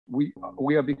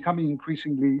we are becoming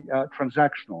increasingly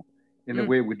transactional in the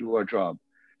way we do our job.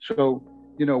 So,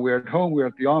 you know, we're at home, we're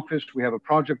at the office, we have a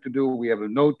project to do, we have a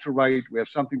note to write, we have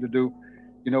something to do.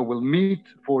 You know, we'll meet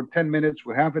for 10 minutes,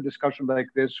 we'll have a discussion like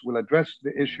this, we'll address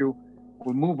the issue,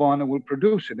 we'll move on and we'll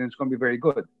produce it, and it's going to be very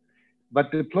good.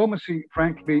 But diplomacy,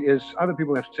 frankly, is, other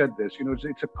people have said this, you know,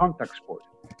 it's a contact sport.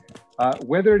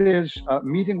 Whether it is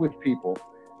meeting with people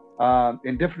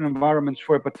in different environments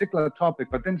for a particular topic,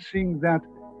 but then seeing that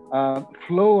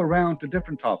flow around to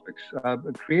different topics,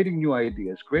 creating new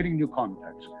ideas, creating new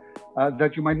contacts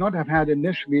that you might not have had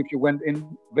initially if you went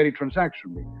in very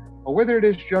transactionally. Or whether it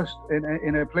is just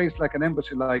in a place like an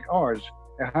embassy like ours,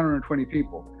 120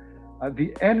 people,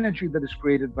 the energy that is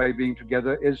created by being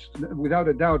together is without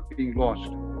a doubt being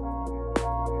lost.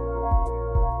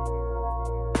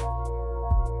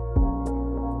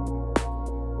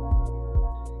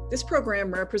 This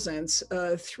program represents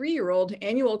a 3-year-old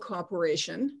annual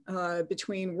cooperation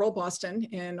between WorldBoston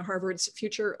and Harvard's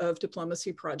Future of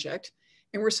Diplomacy project.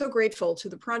 And we're so grateful to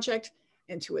the project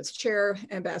and to its chair,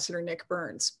 Ambassador Nick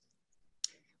Burns.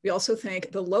 We also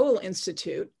thank the Lowell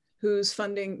Institute, whose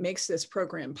funding makes this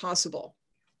program possible.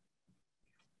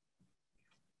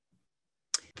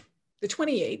 The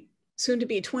 28, soon to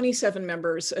be 27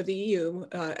 members of the EU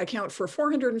account for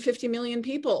 450 million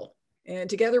people. And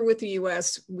together with the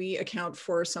US, we account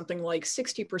for something like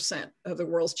 60% of the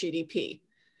world's GDP.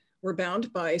 We're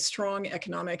bound by strong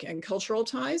economic and cultural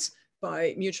ties,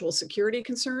 by mutual security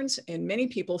concerns, and many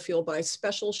people feel by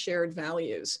special shared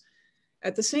values.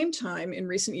 At the same time, in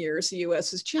recent years, the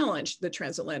US has challenged the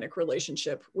transatlantic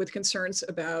relationship with concerns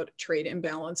about trade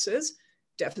imbalances,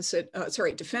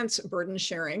 defense burden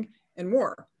sharing, and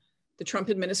more. The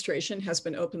Trump administration has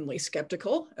been openly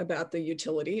skeptical about the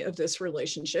utility of this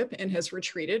relationship and has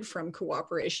retreated from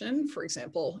cooperation, for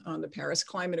example, on the Paris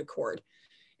Climate Accord,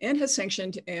 and has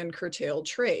sanctioned and curtailed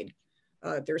trade.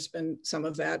 There's been some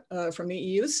of that from the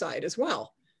EU's side as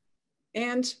well,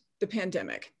 and the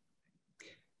pandemic.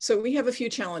 So we have a few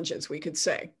challenges, we could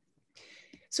say.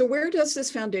 So where does this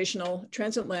foundational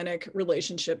transatlantic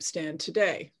relationship stand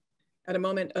today? At a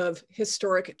moment of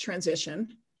historic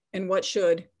transition, and what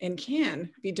should and can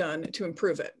be done to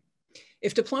improve it?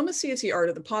 If diplomacy is the art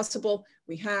of the possible,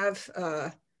 we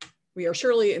are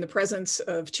surely in the presence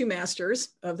of 2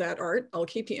 masters of that art. I'll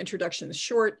keep the introductions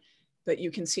short, but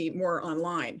you can see more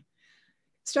online.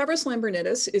 Stavros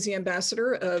Lambrinidis is the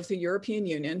ambassador of the European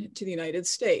Union to the United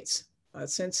States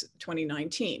since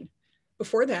 2019.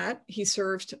 Before that, he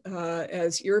served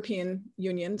as European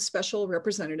Union Special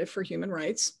Representative for Human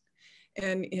Rights.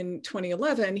 And in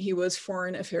 2011, he was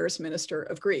Foreign Affairs Minister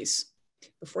of Greece.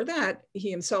 Before that,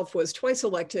 he himself was twice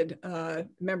elected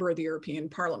member of the European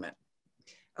Parliament.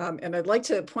 And I'd like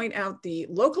to point out the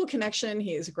local connection.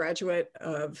 He is a graduate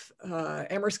of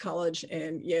Amherst College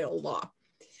and Yale Law.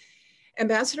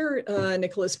 Ambassador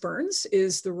Nicholas Burns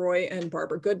is the Roy and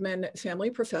Barbara Goodman Family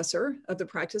Professor of the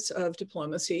Practice of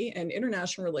Diplomacy and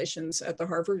International Relations at the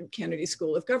Harvard Kennedy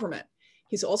School of Government.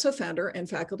 He's also founder and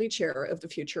faculty chair of the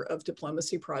Future of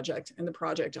Diplomacy project and the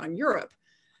Project on Europe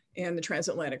and the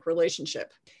Transatlantic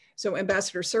Relationship. So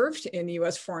Ambassador served in the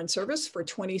US Foreign Service for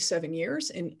 27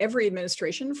 years in every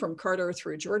administration from Carter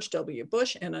through George W.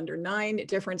 Bush and under 9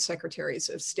 different secretaries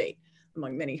of state.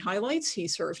 Among many highlights, he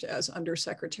served as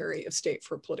Undersecretary of State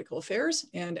for Political Affairs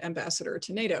and Ambassador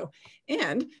to NATO,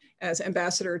 and as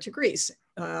Ambassador to Greece,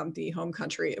 the home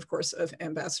country, of course, of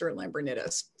Ambassador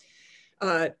Lambrinidis.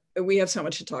 We have so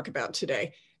much to talk about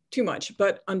today, too much,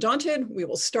 but undaunted, we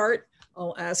will start.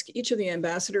 I'll ask each of the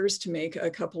ambassadors to make a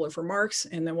couple of remarks,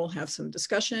 and then we'll have some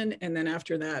discussion, and then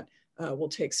after that, we'll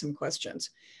take some questions.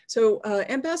 So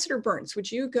Ambassador Burns, would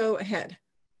you go ahead,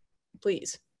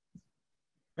 please?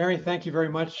 Mary, thank you very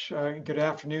much. Good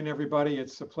afternoon, everybody.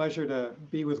 It's a pleasure to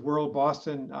be with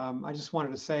WorldBoston. I just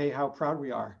wanted to say how proud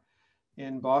we are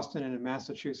in Boston and in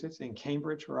Massachusetts, in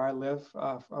Cambridge, where I live,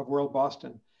 of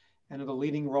WorldBoston, and of the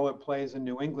leading role it plays in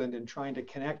New England in trying to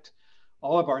connect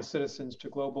all of our citizens to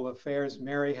global affairs.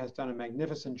 Mary has done a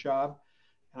magnificent job,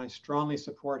 and I strongly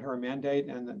support her mandate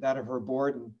and that of her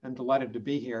board, and I'm delighted to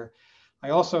be here. I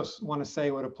also want to say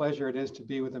what a pleasure it is to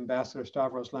be with Ambassador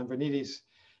Stavros Lambrinidis.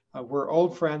 We're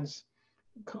old friends,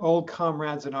 old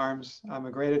comrades in arms. I'm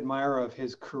a great admirer of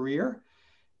his career,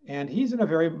 and he's in a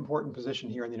very important position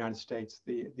here in the United States.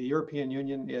 The European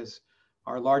Union is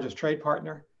our largest trade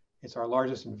partner. It's our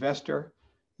largest investor.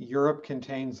 Europe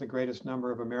contains the greatest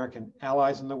number of American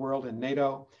allies in the world in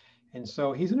NATO. And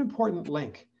so he's an important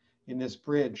link in this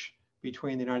bridge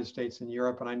between the United States and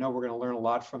Europe. And I know we're going to learn a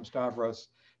lot from Stavros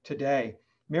today.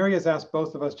 Mary has asked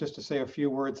both of us just to say a few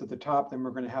words at the top, then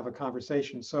we're going to have a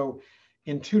conversation. So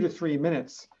in 2 to 3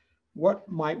 minutes, what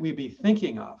might we be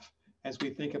thinking of as we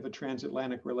think of a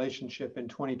transatlantic relationship in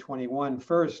 2021?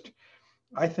 First,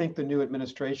 I think the new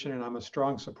administration, and I'm a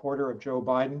strong supporter of Joe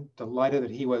Biden, delighted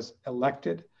that he was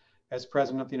elected as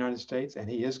President of the United States, and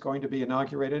he is going to be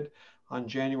inaugurated on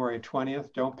January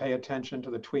 20th. Don't pay attention to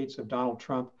the tweets of Donald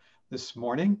Trump this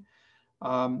morning.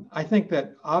 I think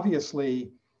that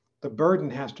obviously the burden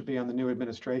has to be on the new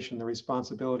administration, the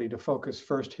responsibility to focus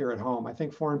first here at home. I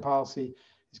think foreign policy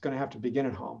is going to have to begin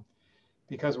at home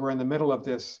because we're in the middle of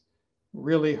this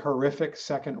really horrific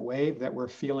second wave that we're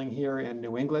feeling here in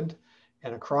New England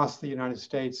and across the United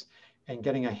States, and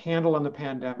getting a handle on the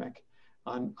pandemic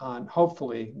on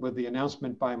hopefully with the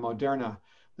announcement by Moderna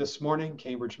this morning,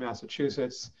 Cambridge,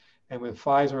 Massachusetts, and with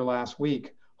Pfizer last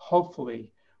week,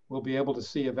 hopefully we'll be able to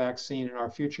see a vaccine in our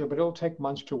future, but it'll take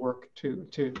months to work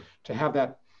to have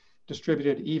that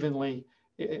distributed evenly,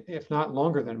 if not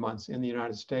longer than months in the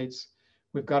United States.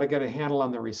 We've got to get a handle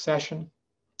on the recession.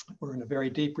 We're in a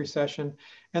very deep recession,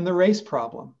 and the race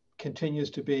problem continues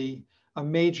to be a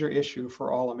major issue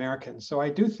for all Americans. So I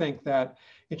do think that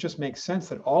it just makes sense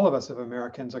that all of us as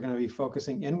Americans are going to be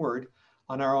focusing inward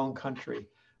on our own country.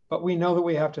 But we know that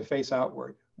we have to face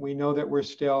outward. We know that we're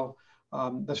still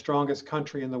the strongest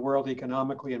country in the world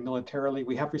economically and militarily.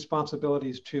 We have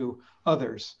responsibilities to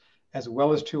others as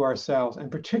well as to ourselves,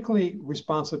 and particularly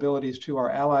responsibilities to our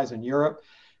allies in Europe,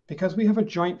 because we have a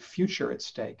joint future at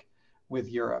stake with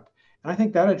Europe. And I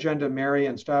think that agenda, Mary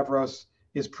and Stavros,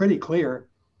 is pretty clear.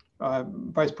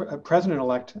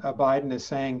 President-elect Biden is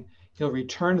saying he'll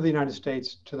return to the United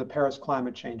States to the Paris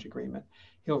Climate Change Agreement.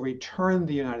 He'll return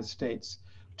the United States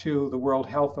to the World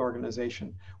Health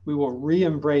Organization. We will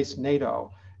re-embrace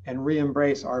NATO and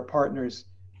re-embrace our partners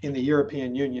in the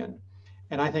European Union.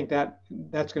 And I think that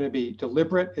that's going to be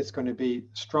deliberate. It's going to be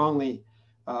strongly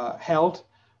held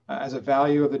as a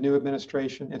value of the new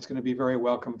administration. It's going to be very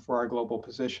welcome for our global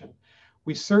position.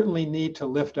 We certainly need to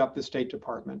lift up the State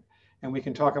Department. And we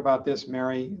can talk about this,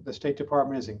 Mary. The State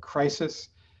Department is in crisis.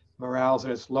 Morale's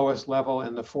at its lowest level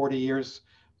in the 40 years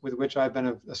with which I've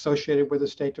been associated with the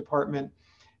State Department.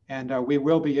 And we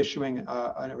will be issuing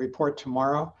a report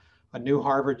tomorrow, a new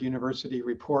Harvard University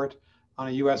report on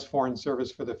a U.S. Foreign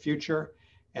Service for the future.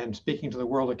 And speaking to the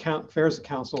World Affairs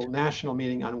Council national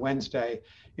meeting on Wednesday,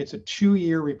 it's a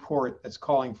 2-year report that's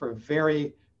calling for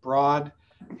very broad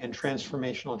and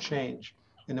transformational change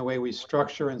in the way we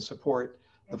structure and support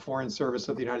the Foreign Service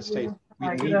of the United States. We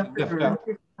need to lift up.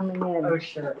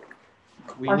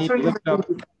 We need to lift up.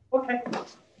 Okay.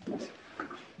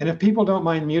 And if people don't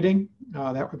mind muting,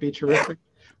 that would be terrific.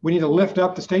 We need to lift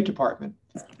up the State Department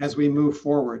as we move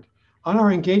forward. On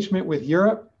our engagement with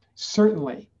Europe,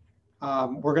 certainly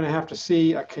we're going to have to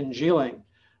see a congealing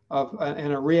of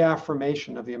and a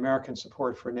reaffirmation of the American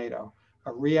support for NATO,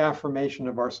 a reaffirmation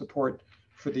of our support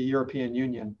for the European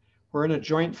Union. We're in a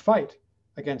joint fight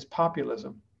against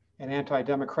populism and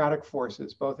anti-democratic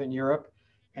forces, both in Europe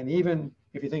and even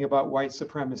if you think about white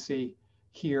supremacy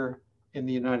here in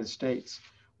the United States.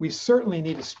 We certainly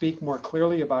need to speak more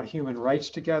clearly about human rights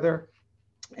together.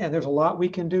 And there's a lot we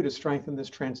can do to strengthen this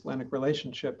transatlantic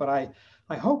relationship. But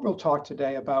I hope we'll talk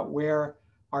today about where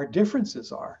our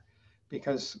differences are,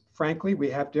 because frankly, we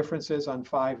have differences on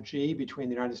 5G between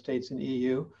the United States and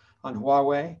EU, on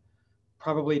Huawei,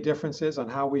 probably differences on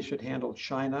how we should handle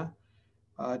China.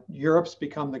 Europe's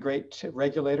become the great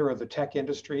regulator of the tech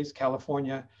industries,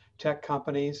 California tech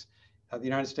companies. The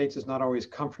United States is not always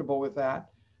comfortable with that.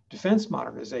 Defense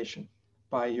modernization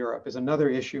by Europe is another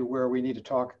issue where we need to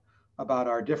talk about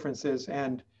our differences,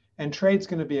 and trade's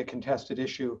going to be a contested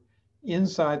issue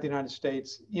inside the United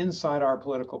States, inside our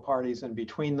political parties and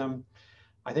between them.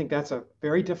 I think that's a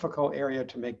very difficult area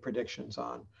to make predictions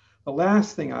on. The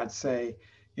last thing I'd say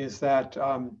is that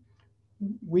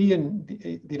we in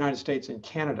the United States and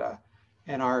Canada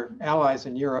and our allies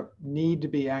in Europe need to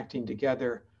be acting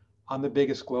together on the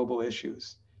biggest global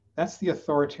issues. That's the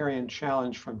authoritarian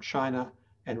challenge from China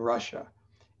and Russia.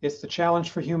 It's the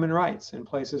challenge for human rights in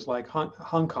places like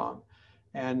Hong Kong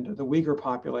and the Uyghur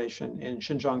population in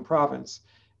Xinjiang province,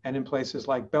 and in places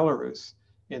like Belarus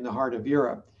in the heart of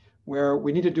Europe, where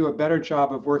we need to do a better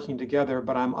job of working together.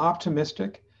 But I'm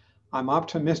optimistic. I'm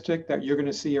optimistic that you're going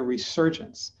to see a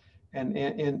resurgence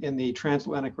in the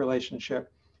transatlantic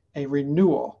relationship, a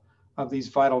renewal of these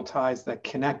vital ties that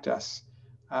connect us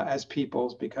as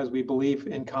peoples, because we believe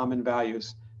in common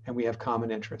values and we have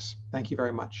common interests. Thank you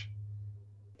very much.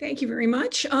 Thank you very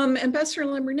much. Ambassador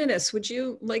Lambrinidis, would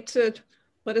you like to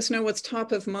let us know what's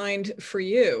top of mind for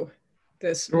you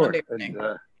this Monday morning?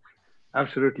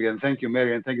 Absolutely, and thank you,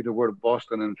 Mary, and thank you to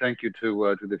WorldBoston, and thank you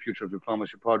to the Future of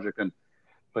Diplomacy Project, and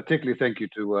particularly thank you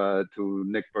to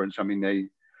Nick Burns. I mean,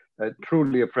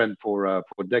 truly a friend for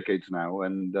decades now,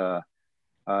 and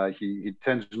he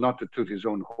tends not to toot his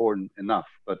own horn enough,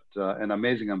 but an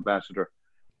amazing ambassador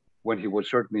when he was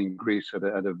certainly in Greece at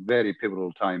a very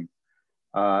pivotal time,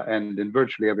 and in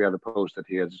virtually every other post that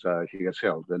he has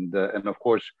held, and of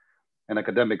course an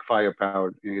academic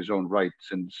firepower in his own right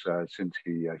since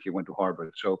he went to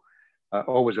Harvard. So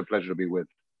always a pleasure to be with.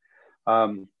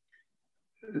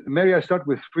 Mary, I start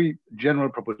with three general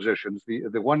propositions.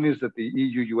 The one is that the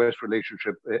EU-US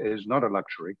relationship is not a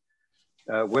luxury.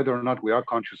 Whether or not we are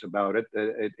conscious about it,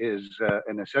 it is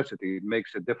a necessity. It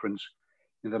makes a difference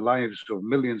in the lives of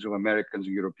millions of Americans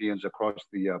and Europeans across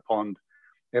the pond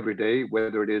every day,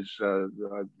 whether it is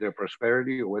their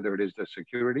prosperity or whether it is their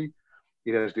security.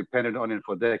 It has depended on it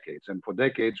for decades. And for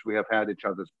decades, we have had each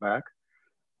other's back.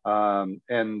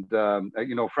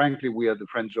 Frankly, we are the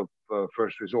friends of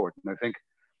first resort. And I think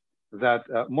that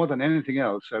more than anything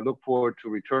else, I look forward to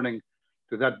returning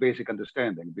to that basic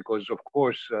understanding, because of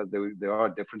course there are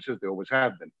differences, there always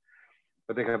have been,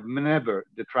 but they have never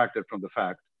detracted from the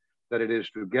fact that it is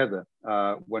together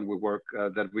when we work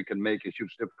that we can make a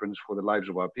huge difference for the lives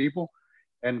of our people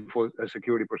and for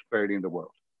security, prosperity in the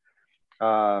world.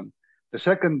 The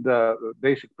second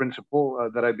basic principle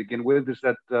that I begin with is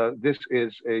that this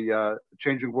is a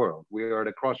changing world. We are at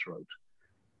a crossroads.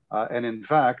 And in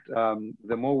fact,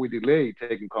 the more we delay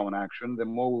taking common action, the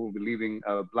more we'll be leaving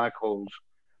black holes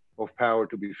of power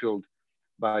to be filled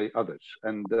by others.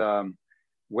 And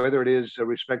whether it is a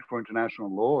respect for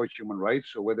international law or human rights,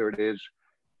 or whether it is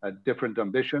different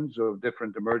ambitions of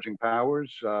different emerging powers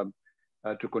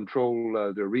to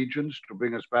control the regions, to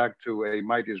bring us back to a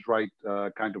might is right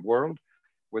kind of world,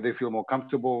 where they feel more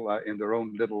comfortable in their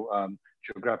own little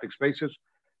geographic spaces.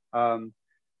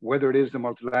 Whether it is the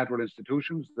multilateral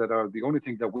institutions that are the only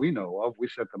thing that we know of, we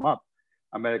set them up,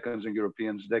 Americans and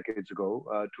Europeans, decades ago,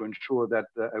 to ensure that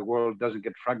a world doesn't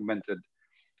get fragmented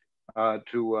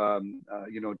to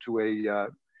a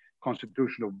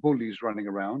constitution of bullies running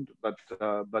around, but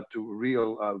to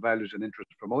real values and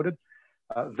interests promoted.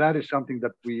 That is something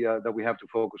that we have to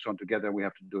focus on together. We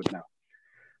have to do it now.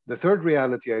 The third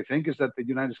reality, I think, is that the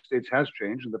United States has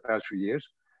changed in the past few years,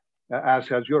 as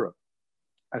has Europe.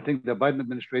 I think the Biden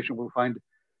administration will find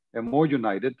a more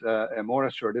united, a more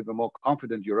assertive, a more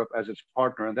confident Europe as its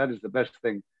partner, and that is the best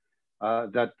thing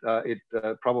that it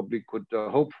probably could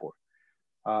hope for.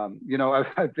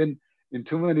 I've been in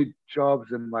too many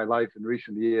jobs in my life in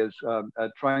recent years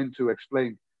trying to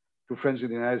explain to friends in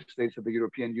the United States that the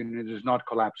European Union is not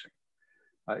collapsing.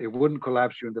 It wouldn't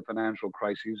collapse during the financial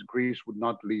crises. Greece would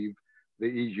not leave the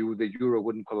EU. The euro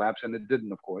wouldn't collapse, and it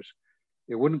didn't, of course.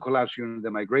 It wouldn't collapse during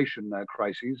the migration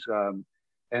crises,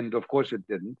 and of course it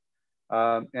didn't.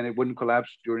 And it wouldn't collapse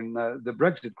during the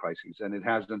Brexit crisis, and it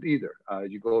hasn't either.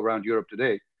 You go around Europe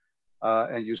today,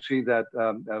 and you see that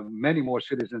many more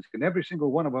citizens in every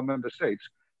single one of our member states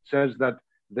says that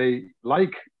they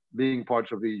like being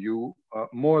parts of the EU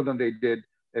more than they did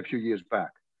a few years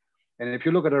back. And if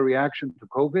you look at our reaction to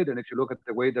COVID, and if you look at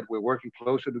the way that we're working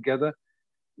closer together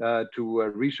to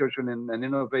research and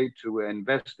innovate, to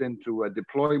invest in, to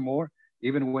deploy more,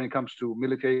 even when it comes to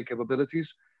military capabilities,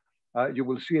 you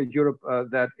will see a Europe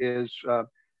that is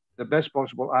the best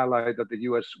possible ally that the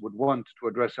US would want to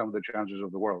address some of the challenges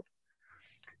of the world.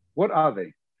 What are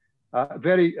they?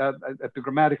 Very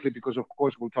epigrammatically, because of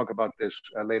course we'll talk about this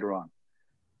later on.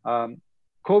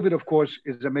 COVID, of course,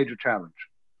 is a major challenge.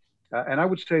 And I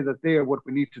would say that there, what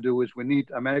we need to do is we need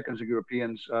Americans and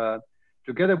Europeans,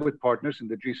 together with partners in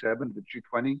the G7, the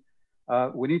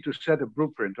G20, we need to set a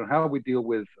blueprint on how we deal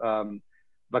with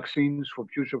vaccines for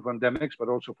future pandemics, but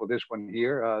also for this one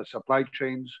here, supply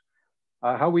chains,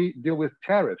 how we deal with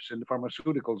tariffs in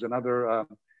pharmaceuticals and other,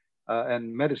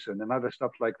 and medicine and other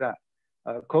stuff like that.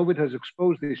 COVID has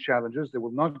exposed these challenges. They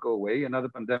will not go away. Another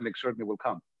pandemic certainly will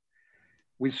come.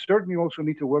 We certainly also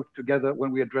need to work together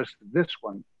when we address this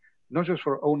one, not just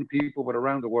for our own people, but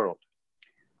around the world.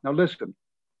 Now listen,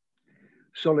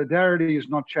 solidarity is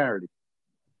not charity.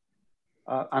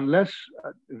 Unless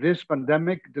this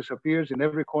pandemic disappears in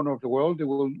every corner of the world, we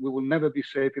will never be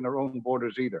safe in our own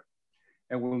borders either.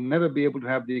 And we'll never be able to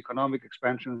have the economic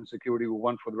expansion and security we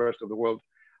want for the rest of the world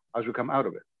as we come out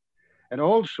of it. And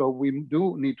also, we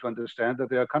do need to understand that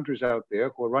there are countries out there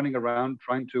who are running around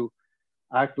trying to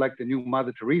act like the new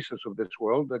Mother Teresa's of this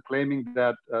world, claiming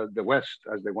that the West,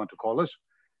 as they want to call us,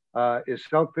 is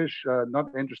selfish, not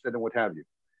interested in what have you.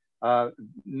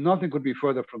 Nothing could be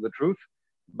further from the truth,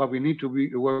 but we need to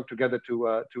work together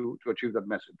to achieve that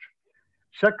message.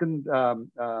 Second,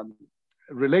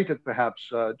 related perhaps,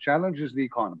 challenge is the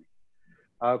economy.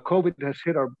 COVID has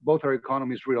hit both our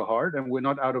economies real hard, and we're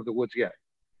not out of the woods yet.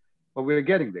 but we're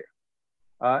getting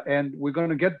there. And we're going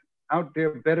to get out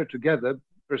there better together,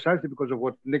 precisely because of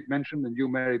what Nick mentioned and you,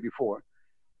 Mary, before.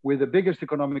 We're the biggest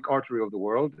economic artery of the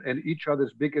world and each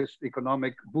other's biggest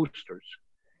economic boosters.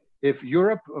 If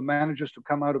Europe manages to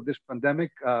come out of this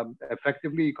pandemic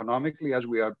effectively, economically, as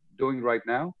we are doing right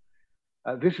now,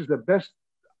 this is the best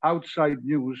outside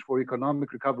news for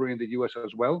economic recovery in the US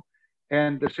as well.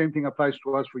 And the same thing applies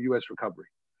to us for US recovery.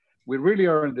 We really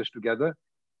are in this together.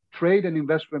 Trade and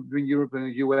investment between Europe and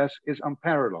the US is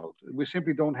unparalleled. We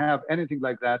simply don't have anything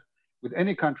like that with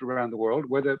any country around the world,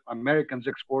 whether Americans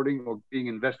exporting or being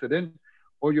invested in,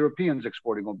 or Europeans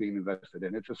exporting or being invested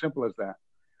in. It's as simple as that.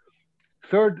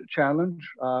 Third challenge,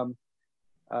 and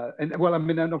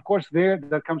of course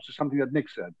that comes to something that Nick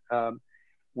said.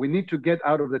 We need to get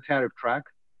out of the tariff track.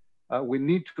 We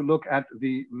need to look at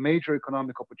the major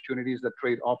economic opportunities that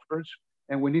trade offers,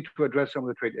 and we need to address some of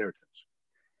the trade irritants.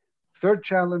 Third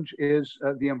challenge is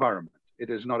the environment.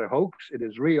 It is not a hoax, it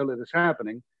is real, it is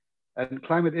happening, and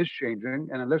climate is changing,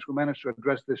 and unless we manage to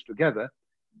address this together,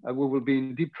 we will be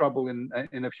in deep trouble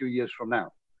in a few years from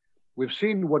now. We've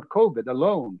seen what COVID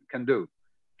alone can do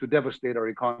to devastate our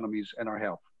economies and our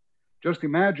health. Just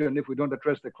imagine if we don't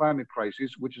address the climate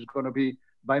crisis, which is going to be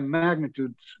by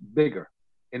magnitudes bigger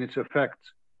in its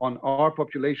effects on our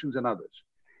populations and others.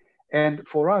 And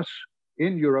for us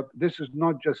in Europe, this is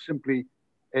not just simply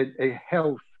a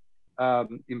health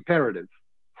imperative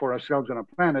for ourselves and our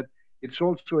planet, it's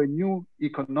also a new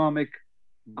economic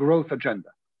growth agenda.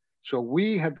 So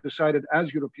we have decided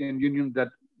as European Union that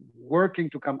working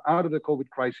to come out of the COVID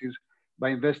crisis by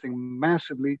investing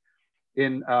massively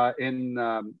in our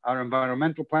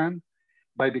environmental plan,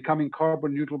 by becoming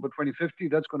carbon neutral by 2050,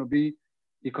 that's going to be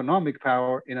economic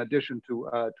power in addition to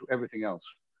everything else.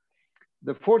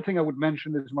 The fourth thing I would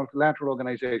mention is multilateral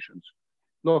organizations.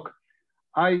 Look,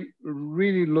 I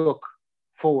really look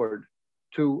forward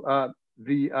to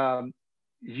the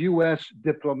US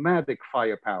diplomatic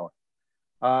firepower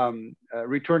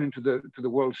returning to the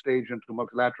world stage and to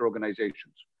multilateral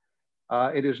organizations.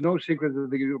 It is no secret that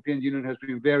the European Union has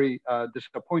been very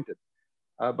disappointed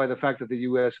by the fact that the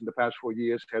US in the past 4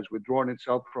 years has withdrawn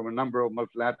itself from a number of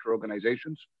multilateral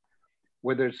organizations,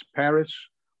 whether it's Paris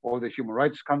or the Human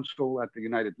Rights Council at the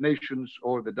United Nations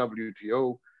or the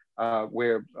WTO,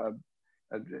 where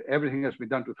everything has been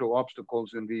done to throw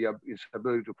obstacles in its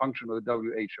ability to function with the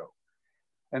WHO.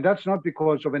 And that's not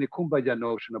because of any kumbaya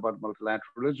notion about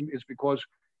multilateralism. It's because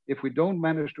if we don't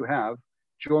manage to have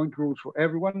joint rules for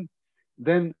everyone,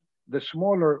 then the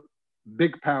smaller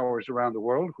big powers around the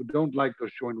world who don't like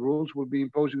those joint rules will be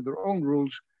imposing their own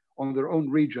rules on their own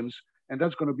regions. And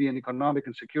that's going to be an economic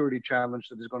and security challenge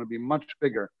that is going to be much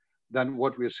bigger than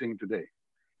what we are seeing today.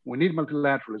 We need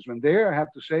multilateralism. And there, I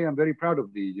have to say, I'm very proud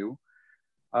of the EU.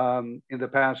 In the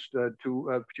past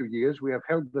few years, we have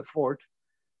held the fort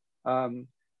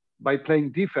by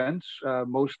playing defense,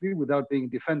 mostly without being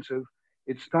defensive.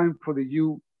 It's time for the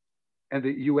EU and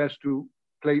the US to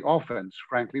play offense,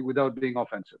 frankly, without being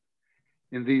offensive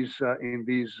in this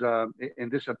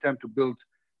attempt to build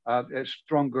a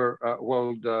stronger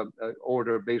world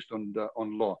order based on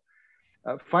law.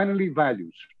 Finally,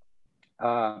 values.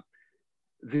 I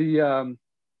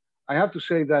have to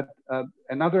say that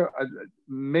another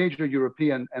major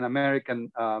European and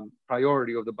American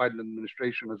priority of the Biden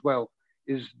administration as well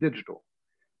is digital.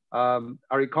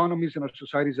 Our economies and our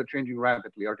societies are changing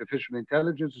rapidly. Artificial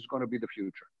intelligence is going to be the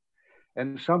future.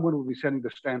 And someone will be setting the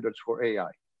standards for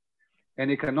AI.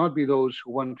 And it cannot be those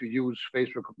who want to use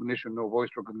face recognition or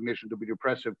voice recognition to be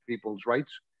repressive people's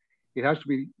rights. It has to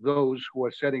be those who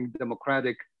are setting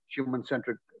democratic,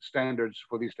 human-centric standards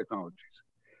for these technologies.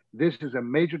 This is a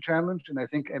major challenge, and I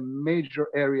think a major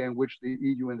area in which the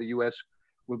EU and the US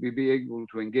will be able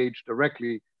to engage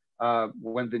directly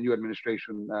when the new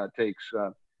administration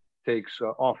takes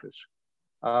office.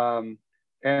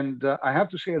 And I have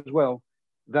to say as well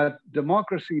that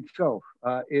democracy itself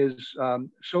is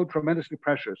so tremendously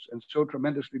precious and so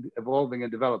tremendously evolving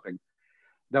and developing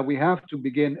that we have to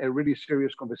begin a really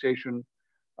serious conversation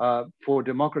for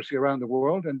democracy around the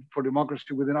world and for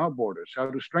democracy within our borders, how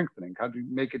to strengthen it, how to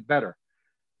make it better.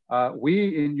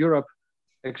 We in Europe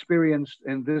experienced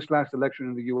in this last election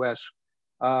in the US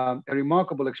a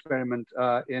remarkable experiment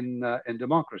in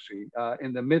democracy.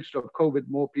 In the midst of COVID,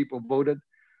 more people voted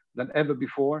than ever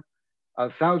before.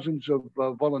 Thousands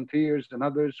of volunteers and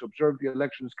others observed the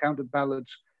elections, counted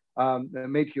ballots,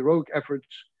 made heroic efforts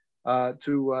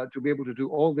to be able to do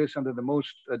all this under the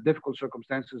most difficult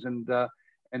circumstances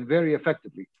and very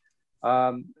effectively.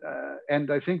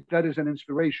 And I think that is an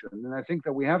inspiration. And I think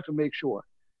that we have to make sure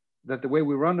that the way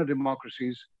we run our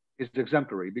democracies is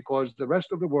exemplary, because the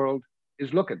rest of the world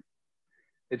is looking.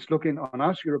 It's looking on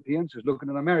us Europeans, it's looking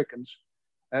on Americans,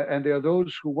 and there are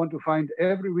those who want to find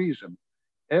every reason,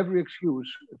 every excuse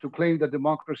to claim that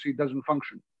democracy doesn't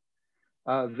function,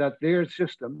 that their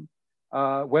system,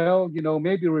 well,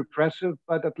 maybe repressive,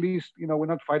 but at least, we're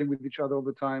not fighting with each other all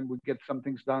the time. We get some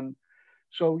things done.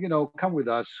 So, come with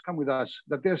us,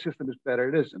 that their system is better.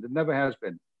 It isn't, it never has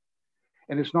been.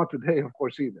 And it's not today, of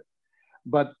course, either.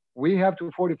 But we have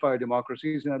to fortify our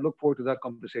democracies, and I look forward to that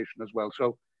conversation as well.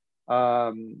 So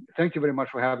thank you very much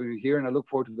for having me here, and I look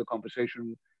forward to the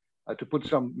conversation to put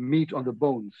some meat on the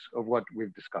bones of what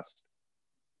we've discussed.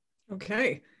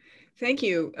 Okay. Thank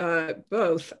you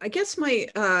both. I guess my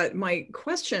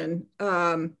question,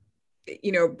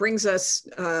 brings us,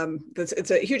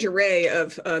 it's a huge array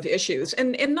of issues,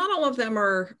 and not all of them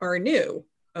are new.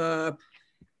 There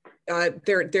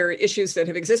are issues that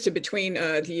have existed between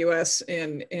the US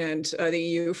and the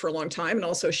EU for a long time, and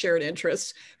also shared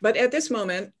interests. But at this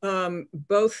moment,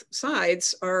 both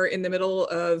sides are in the middle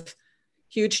of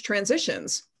huge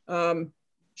transitions.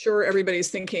 Sure, everybody's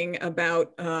thinking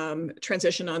about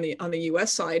transition on the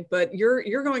US side, but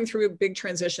you're going through big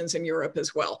transitions in Europe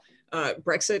as well.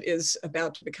 Brexit is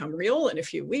about to become real in a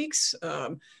few weeks.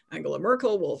 Angela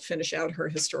Merkel will finish out her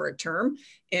historic term.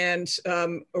 And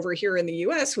over here in the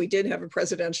US, we did have a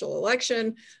presidential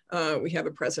election. We have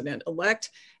a president-elect.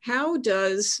 How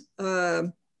does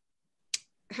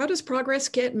progress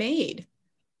get made?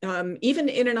 Even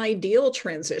in an ideal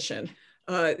transition,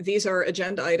 these are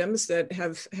agenda items that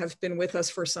have been with us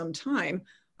for some time.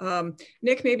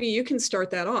 Nick, maybe you can start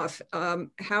that off.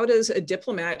 How does a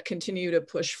diplomat continue to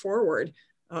push forward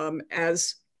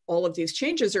as all of these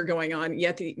changes are going on,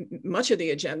 yet much of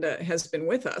the agenda has been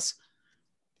with us?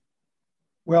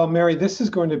 Well, Mary, this is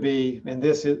going to be, and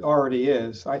this already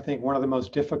is, I think, one of the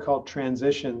most difficult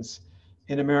transitions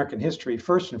in American history,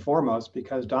 first and foremost,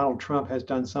 because Donald Trump has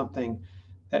done something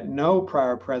that no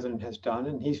prior president has done,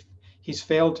 and he's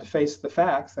failed to face the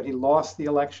facts that he lost the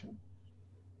election,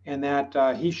 and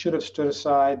that he should have stood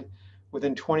aside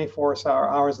within 24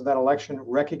 hours of that election,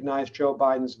 recognized Joe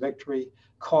Biden's victory,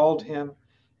 called him,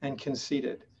 and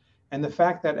conceded. And the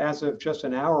fact that as of just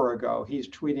an hour ago, he's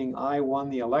tweeting, "I won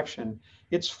the election,"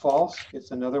 it's false.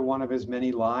 It's another one of his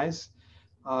many lies.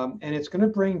 And it's going to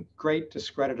bring great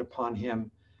discredit upon him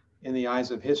in the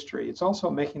eyes of history. It's also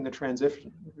making the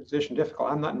transition difficult.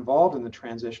 I'm not involved in the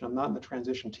transition. I'm not in the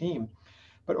transition team.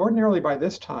 But ordinarily by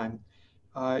this time,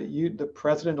 the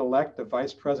president-elect, the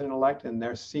vice president-elect, and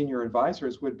their senior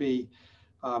advisors would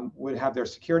have their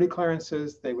security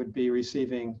clearances. They would be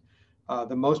receiving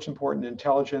the most important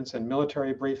intelligence and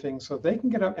military briefings, so they can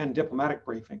get up, and diplomatic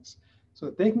briefings, so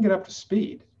that they can get up to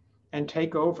speed and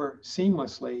take over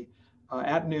seamlessly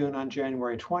at noon on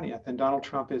January 20th. And Donald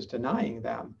Trump is denying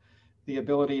them the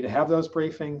ability to have those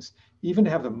briefings, even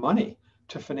to have the money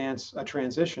to finance a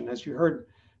transition. As you heard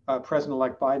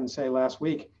President-elect Biden say last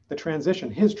week,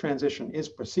 his transition is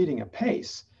proceeding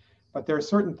apace, but there are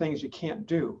certain things you can't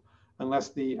do unless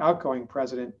the outgoing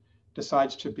president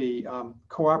decides to be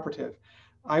cooperative.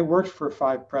 I worked for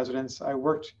 5 presidents. I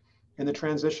worked in the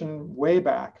transition way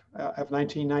back of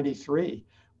 1993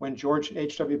 when George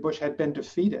H.W. Bush had been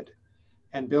defeated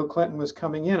and Bill Clinton was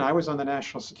coming in. I was on the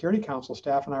National Security Council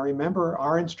staff, and I remember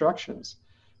our instructions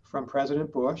from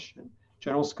President Bush and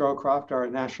General Scowcroft, our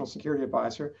national security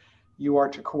advisor. You are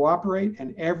to cooperate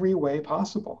in every way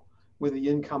possible with the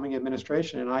incoming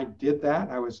administration. And I did that.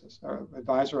 I was an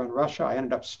advisor on Russia. I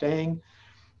ended up staying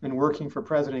and working for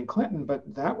President Clinton,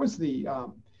 but that was the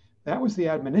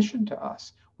admonition to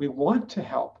us. We want to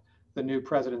help the new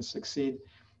president succeed.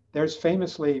 There's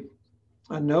famously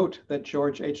a note that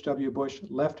George H.W. Bush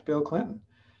left Bill Clinton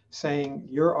saying,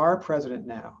 "You're our president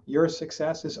now. Your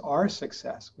success is our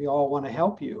success. We all want to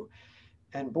help you."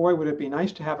 And boy, would it be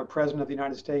nice to have a president of the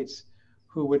United States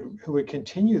who would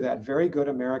continue that very good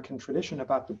American tradition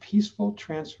about the peaceful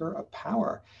transfer of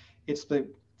power. It's the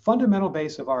fundamental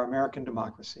base of our American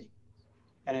democracy.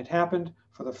 And it happened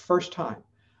for the first time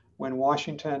when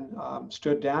Washington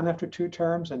stood down after 2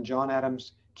 terms and John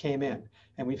Adams came in.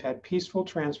 And we've had peaceful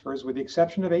transfers with the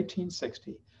exception of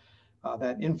 1860,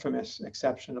 that infamous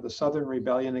exception of the Southern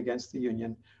Rebellion against the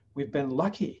Union. We've been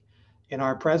lucky in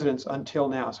our presidents until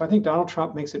now. So I think Donald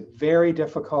Trump makes it very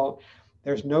difficult.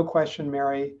 There's no question,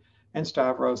 Mary and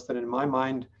Stavros, that in my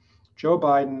mind, Joe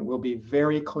Biden will be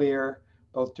very clear,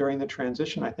 both during the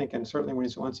transition, I think, and certainly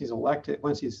once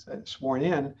he's sworn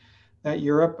in, that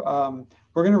Europe,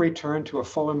 we're going to return to a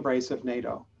full embrace of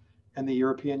NATO and the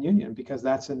European Union, because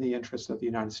that's in the interest of the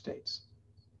United States.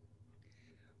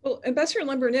 Well, Ambassador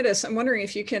Lambrinidis, I'm wondering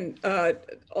if you can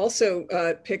also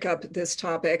pick up this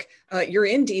topic. You're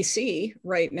in DC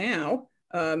right now.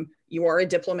 You are a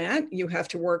diplomat. You have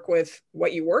to work with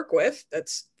what you work with.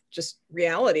 That's just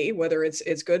reality, whether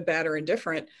it's good, bad, or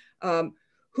indifferent.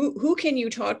 Who can you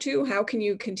talk to? How can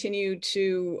you continue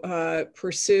to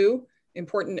pursue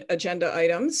important agenda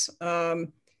items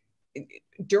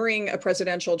during a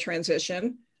presidential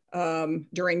transition,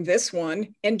 during this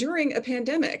one, and during a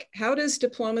pandemic? How does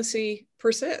diplomacy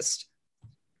persist?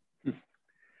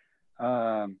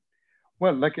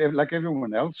 Well, like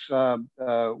everyone else,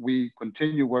 we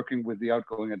continue working with the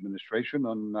outgoing administration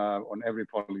on every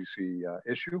policy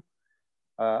issue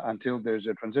until there's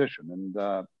a transition.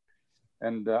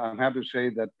 And I'm happy to say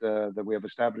that we have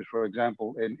established, for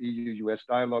example, an EU-US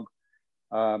dialogue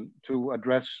to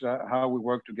address how we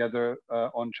work together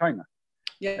on China.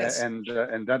 Yes. And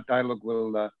that dialogue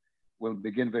will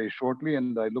begin very shortly,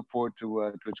 and I look forward to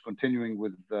its continuing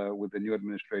with the new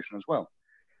administration as well.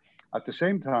 At the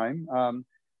same time,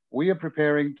 we are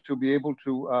preparing to be able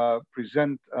to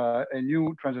present a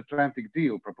new transatlantic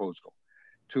deal proposal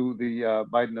to the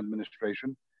Biden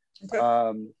administration. Okay.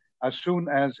 As soon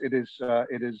as it is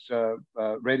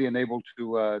ready and able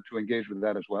to engage with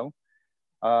that as well.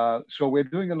 So we're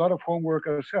doing a lot of homework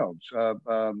ourselves.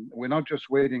 We're not just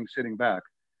sitting back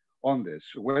on this.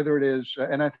 Whether it is,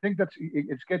 and I think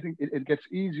it gets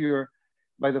easier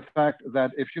by the fact that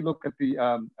if you look at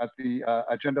the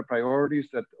agenda priorities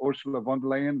that Ursula von der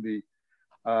Leyen, the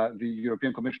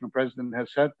European Commission President,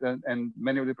 has set, and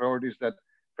many of the priorities that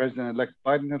President-elect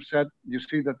Biden have set, you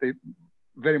see that they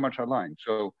very much align.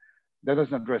 So that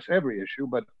doesn't address every issue,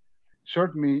 but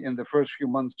certainly in the first few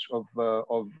months of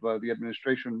the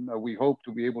administration, we hope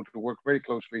to be able to work very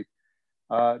closely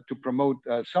to promote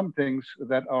some things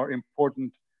that are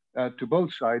important to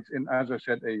both sides in, as I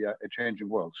said, a changing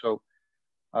world. So,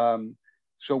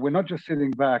 so we're not just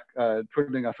sitting back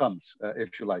twiddling our thumbs, if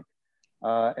you like,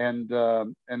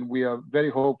 and we are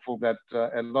very hopeful that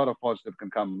a lot of positive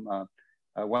can come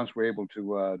once we're able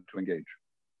to engage.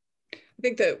 I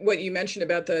think that what you mentioned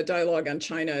about the dialogue on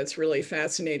China is really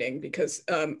fascinating because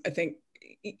I think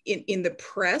in the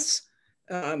press,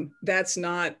 that's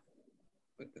not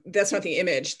the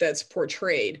image that's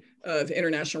portrayed of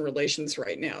international relations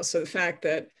right now. So the fact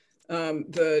that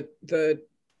the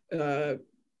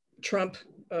Trump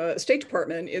State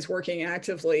Department is working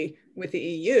actively with the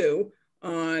EU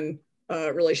on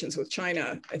relations with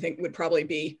China, I think would probably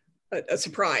be a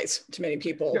surprise to many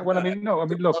people. Yeah, well, I mean, no, I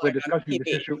mean, look, we're discussing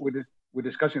this issue. We're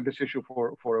discussing this issue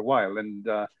for a while, and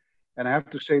I have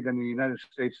to say that in the United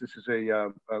States, this is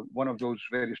one of those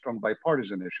very strong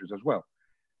bipartisan issues as well.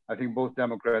 I think both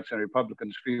Democrats and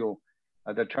Republicans feel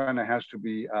that China has to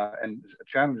be, and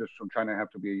challenges from China have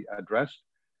to be addressed,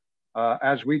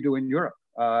 as we do in Europe.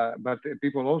 But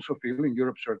people also feel in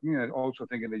Europe, certainly, and also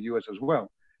think in the US as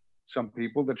well, some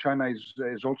people, that China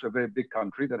is also a very big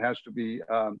country that has to be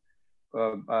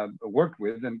worked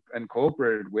with and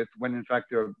cooperated with when in fact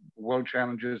there are world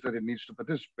challenges that it needs to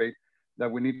participate, that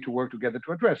we need to work together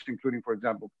to address, including, for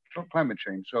example, climate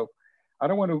change. So I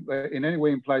don't want to in any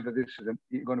way imply that this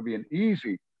is going to be an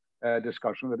easy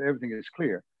discussion, that everything is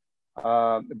clear.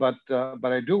 But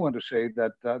I do want to say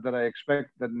that I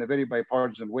expect that in a very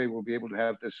bipartisan way, we'll be able to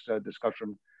have this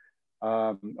discussion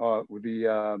with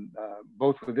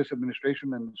both with this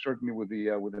administration and certainly with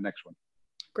the next one.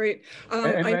 Great.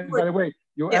 And by the way,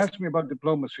 you asked me about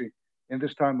diplomacy in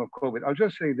this time of COVID. I'll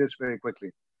just say this very quickly.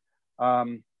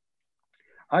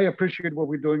 I appreciate what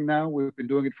we're doing now. We've been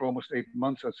doing it for almost 8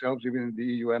 months ourselves, even in the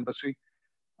EU embassy.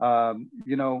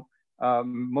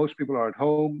 Most people are at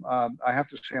home. I have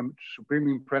to say I'm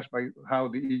supremely impressed by how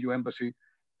the EU embassy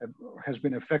has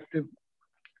been effective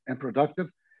and productive.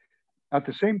 At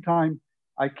the same time,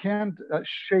 I can't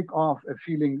shake off a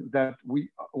feeling that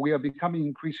we are becoming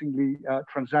increasingly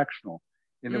transactional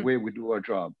in the way we do our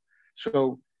job.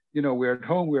 So, we're at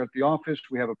home, we're at the office,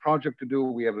 we have a project to do,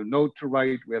 we have a note to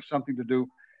write, we have something to do.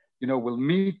 We'll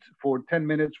meet for 10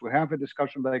 minutes, we'll have a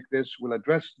discussion like this, we'll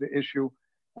address the issue,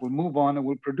 we'll move on and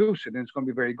we'll produce it, and it's going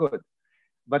to be very good.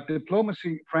 But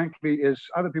diplomacy, frankly, is,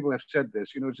 other people have said this,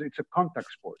 it's a contact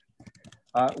sport.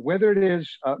 Whether it is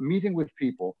meeting with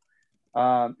people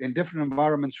in different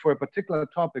environments for a particular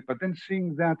topic, but then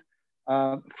seeing that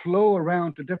flow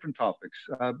around to different topics,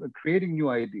 creating new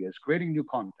ideas, creating new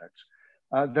contacts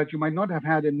that you might not have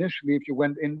had initially if you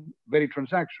went in very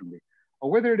transactionally. Or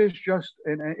whether it is just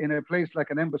in a place like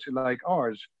an embassy like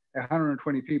ours,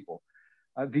 120 people,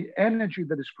 the energy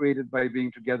that is created by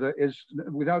being together is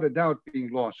without a doubt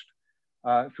being lost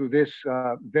through this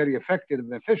very effective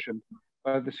and efficient,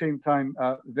 but at the same time,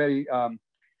 very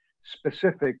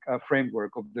specific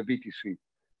framework of the VTC.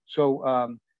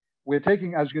 So we're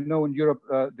taking, as you know, in Europe,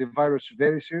 the virus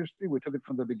very seriously. We took it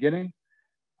from the beginning.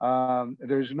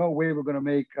 There's no way we're going to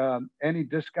make any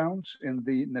discounts in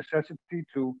the necessity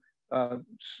to,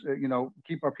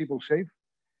 keep our people safe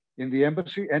in the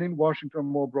embassy and in Washington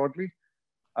more broadly.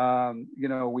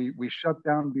 We shut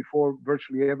down before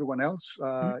virtually everyone else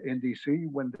in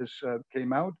DC when this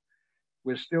came out.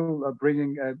 We're still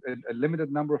bringing a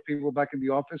limited number of people back in the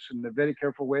office in a very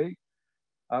careful way.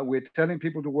 We're telling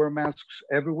people to wear masks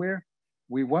everywhere.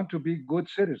 We want to be good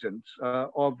citizens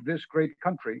of this great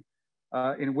country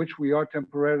in which we are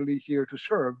temporarily here to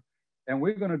serve. And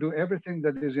we're going to do everything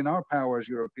that is in our power as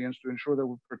Europeans to ensure that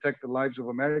we protect the lives of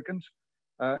Americans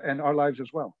and our lives as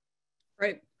well.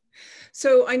 Right.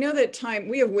 So I know that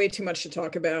we have way too much to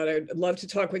talk about. I'd love to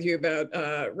talk with you about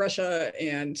Russia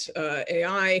and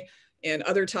AI and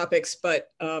other topics,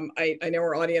 but I know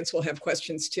our audience will have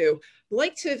questions too. I'd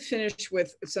like to finish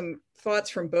with some thoughts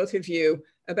from both of you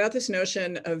about this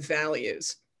notion of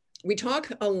values. We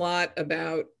talk a lot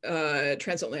about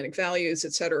transatlantic values,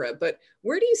 et cetera, but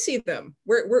where do you see them?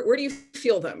 Where do you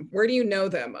feel them? Where do you know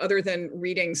them other than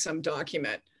reading some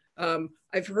document?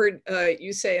 I've heard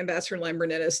you say, Ambassador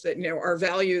Lambrinidis, that our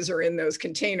values are in those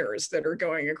containers that are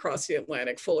going across the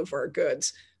Atlantic full of our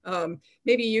goods.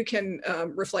 Maybe you can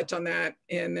reflect on that,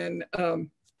 and then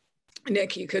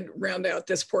Nick, you could round out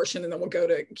this portion, and then we'll go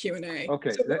to Q&A.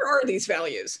 Okay. So where are these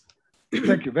values?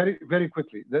 Thank you. Very, very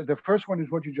quickly. The first one is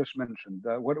what you just mentioned.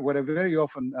 What I very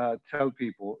often tell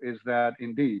people is that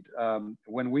indeed,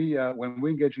 when we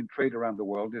engage in trade around the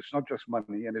world, it's not just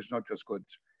money and it's not just goods,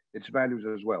 it's values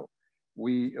as well.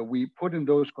 We put in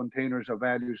those containers our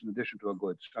values in addition to our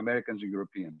goods, Americans and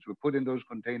Europeans. We put in those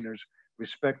containers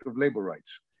respect of labor rights.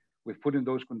 We've put in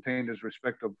those containers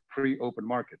respect of free open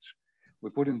markets. We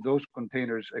put in those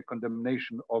containers a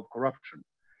condemnation of corruption.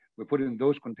 We put in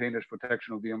those containers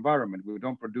protection of the environment. We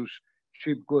don't produce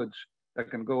cheap goods that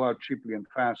can go out cheaply and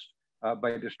fast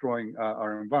by destroying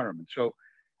our environment. So,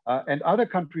 and other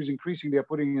countries increasingly are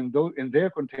putting in their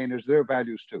containers their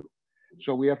values too.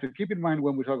 So we have to keep in mind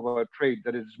when we talk about trade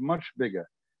that it's much bigger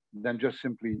than just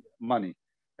simply money.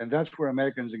 And that's where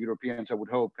Americans and Europeans, I would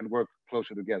hope, can work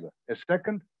closer together. A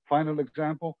second, final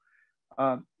example,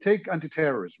 take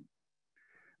anti-terrorism.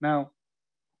 Now,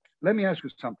 let me ask you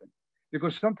something.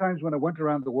 Because sometimes when I went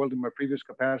around the world in my previous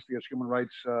capacity as human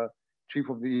rights chief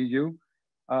of the EU,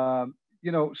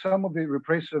 some of the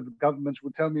repressive governments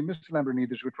would tell me, Mr.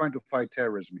 Lambrinidis, we're trying to fight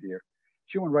terrorism here.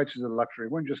 Human rights is a luxury.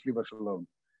 Why don't you just leave us alone?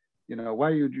 Why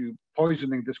are you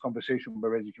poisoning this conversation by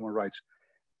raising human rights?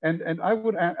 And I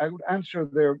would answer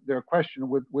their question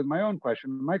with my own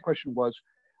question. My question was,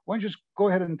 why don't you just go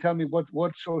ahead and tell me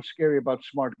what's so scary about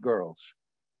smart girls?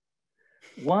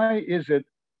 Why is it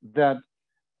that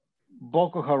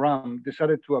Boko Haram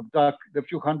decided to abduct the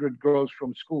few hundred girls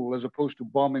from school as opposed to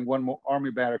bombing one more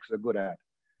army barracks they're good at?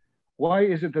 Why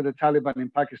is it that the Taliban in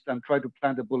Pakistan tried to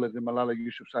plant a bullet in Malala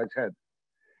Yousafzai's head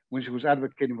when she was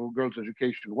advocating for girls'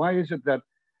 education? Why is it that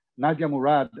Nadia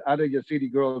Murad, other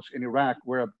Yazidi girls in Iraq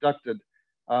were abducted,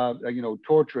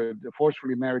 tortured,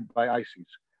 forcefully married by ISIS?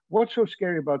 What's so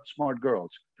scary about smart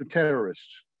girls to terrorists?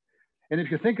 And if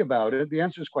you think about it, the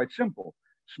answer is quite simple.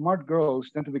 Smart girls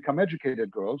tend to become educated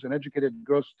girls, and educated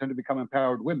girls tend to become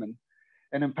empowered women.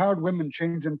 And empowered women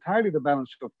change entirely the balance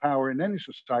of power in any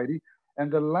society.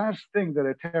 And the last thing that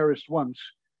a terrorist wants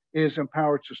is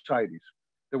empowered societies.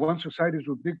 They want societies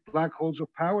with big black holes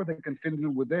of power that can fill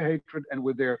in with their hatred and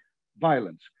with their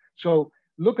violence. So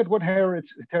look at what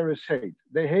terrorists hate.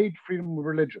 They hate freedom of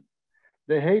religion.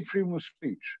 They hate freedom of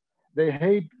speech. They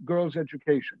hate girls'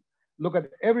 education. Look at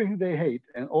everything they hate,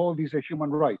 and all these are human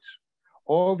rights.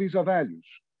 All these are values,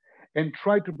 and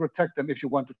try to protect them if you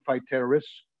want to fight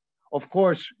terrorists. Of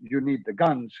course, you need the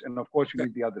guns, and of course, you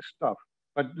need the other stuff.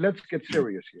 But let's get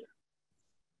serious here.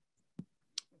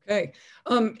 Okay.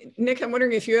 Nick, I'm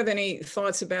wondering if you have any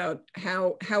thoughts about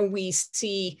how we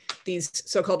see these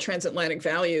so-called transatlantic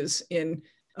values in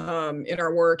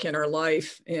our work, in our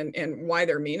life, and why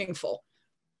they're meaningful.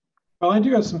 Well, I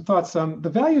do have some thoughts.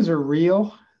 The values are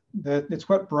real. It's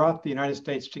what brought the United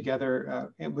States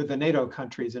together with the NATO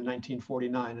countries in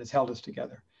 1949. It's held us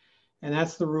together. And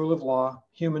that's the rule of law,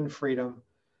 human freedom,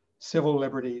 civil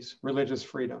liberties, religious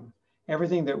freedom,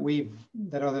 everything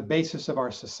that are the basis of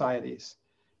our societies.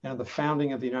 And the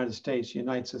founding of the United States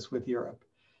unites us with Europe.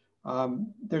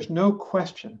 There's no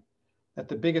question that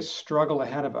the biggest struggle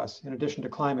ahead of us, in addition to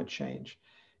climate change,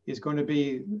 is going to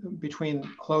be between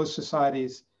closed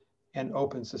societies and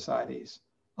open societies,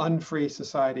 unfree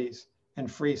societies and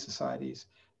free societies.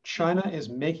 China is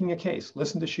making a case,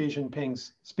 listen to Xi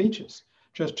Jinping's speeches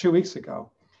just 2 weeks ago,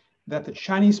 that the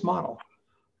Chinese model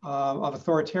of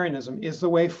authoritarianism is the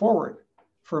way forward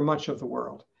for much of the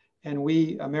world. And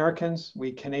we Americans,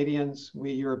 we Canadians,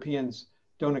 we Europeans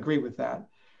don't agree with that.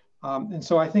 And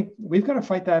so I think we've got to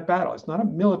fight that battle. It's not a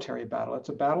military battle. It's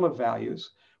a battle of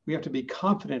values. We have to be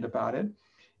confident about it.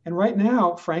 And right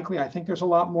now, frankly, I think there's a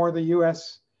lot more the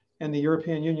US and the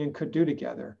European Union could do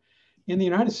together. In the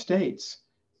United States,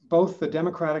 both the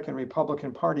Democratic and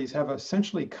Republican parties have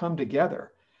essentially come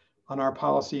together on our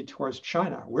policy towards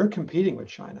China. We're competing with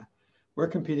China. We're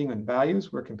competing on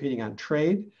values. We're competing on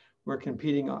trade. We're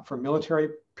competing for military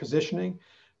positioning,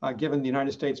 given the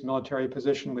United States military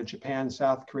position with Japan,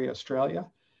 South Korea, Australia,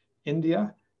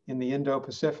 India, in the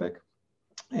Indo-Pacific.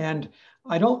 And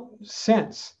I don't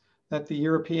sense that the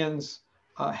Europeans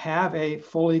have a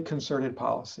fully concerted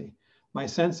policy. My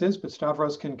sense is, but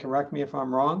Stavros can correct me if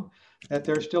I'm wrong, that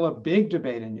there's still a big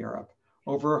debate in Europe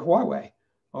over Huawei,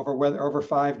 over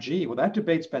 5G. Well, that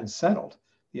debate's been settled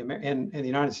in the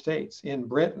United States, in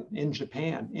Britain, in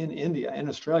Japan, in India, in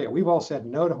Australia. We've all said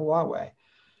no to Huawei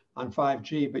on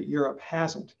 5G, but Europe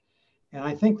hasn't. And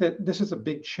I think that this is a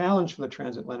big challenge for the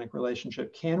transatlantic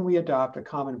relationship. Can we adopt a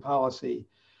common policy,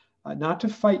 not to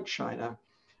fight China,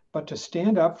 but to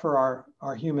stand up for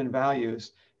our human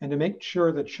values and to make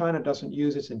sure that China doesn't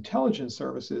use its intelligence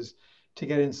services to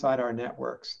get inside our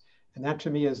networks? And that to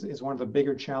me is one of the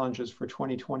bigger challenges for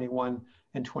 2021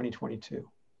 and 2022.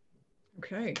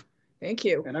 Okay, thank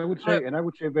you. And I would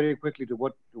say very quickly to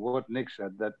what Nick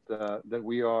said, that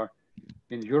we are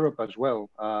in Europe as well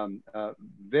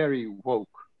very woke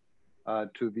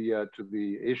to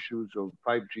the issues of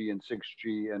 5G and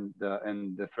 6G and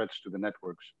the threats to the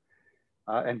networks.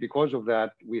 And because of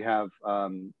that, we have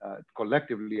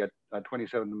collectively at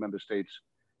 27 member states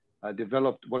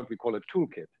developed what we call a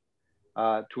toolkit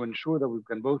to ensure that we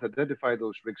can both identify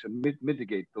those risks and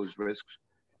mitigate those risks.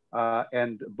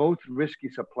 And both risky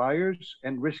suppliers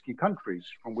and risky countries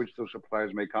from which those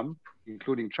suppliers may come,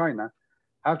 including China,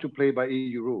 have to play by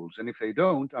EU rules. And if they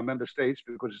don't, our member states,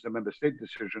 because it's a member state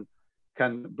decision,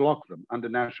 can block them under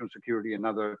national security and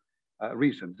other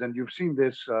reasons. And you've seen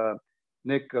this,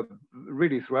 Nick,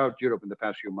 really throughout Europe in the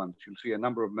past few months. You'll see a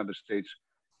number of member states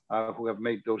who have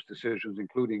made those decisions,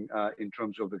 including in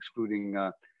terms of excluding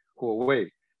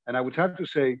Huawei. And I would have to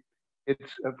say,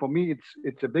 it's for me,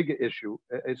 it's a bigger issue.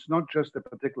 It's not just a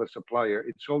particular supplier.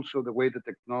 It's also the way the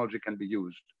technology can be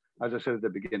used, as I said at the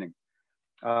beginning.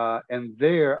 And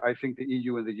there, I think the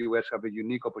EU and the US have a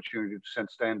unique opportunity to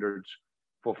set standards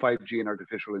for 5G and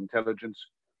artificial intelligence.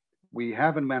 We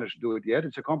haven't managed to do it yet.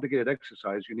 It's a complicated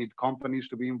exercise. You need companies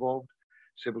to be involved,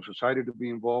 civil society to be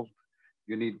involved.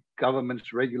 You need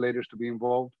governments, regulators to be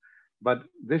involved. But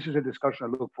this is a discussion I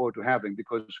look forward to having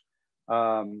because,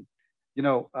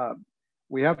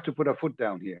 we have to put our foot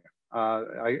down here.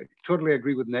 I totally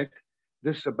agree with Nick.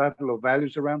 This is a battle of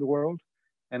values around the world.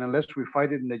 And unless we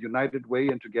fight it in a united way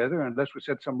and together, unless we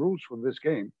set some rules for this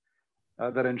game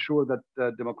that ensure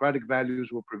that democratic values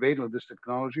will prevail on these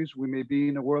technologies, we may be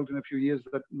in a world in a few years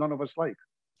that none of us like.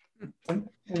 And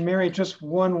Mary, just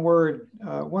one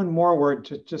more word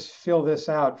to just fill this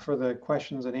out for the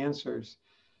questions and answers.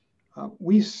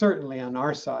 We certainly on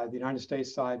our side, the United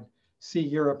States side, see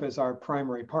Europe as our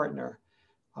primary partner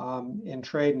in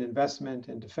trade and investment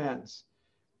and defense.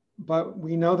 But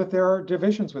we know that there are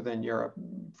divisions within Europe.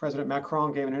 President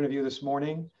Macron gave an interview this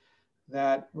morning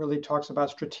that really talks about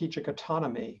strategic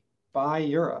autonomy by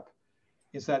Europe.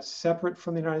 Is that separate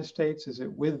from the United States? Is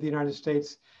it with the United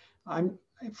States?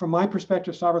 From my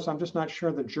perspective, Stavros, I'm just not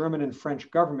sure the German and French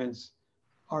governments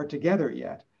are together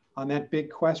yet on that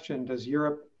big question. Does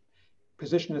Europe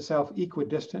position itself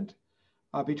equidistant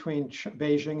between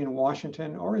Beijing and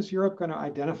Washington, or is Europe going to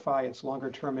identify its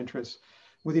longer term interests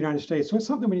with the United States? So it's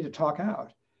something we need to talk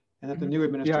out and that the new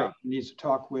administration needs to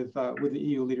talk with the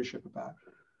EU leadership about.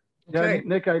 Okay. Yeah,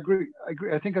 Nick, I agree.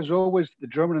 I think, as always, the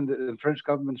German and the French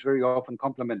governments very often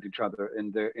complement each other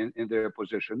in their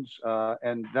positions,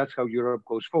 and that's how Europe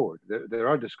goes forward. There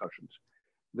are discussions.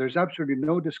 There's absolutely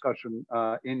no discussion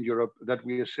in Europe that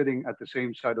we are sitting at the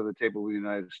same side of the table with the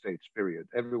United States, period.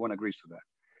 Everyone agrees to that.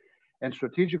 And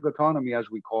strategic autonomy, as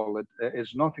we call it,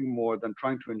 is nothing more than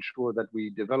trying to ensure that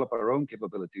we develop our own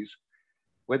capabilities,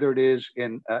 whether it is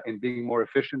in being more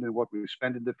efficient in what we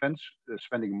spend in defense,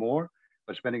 spending more,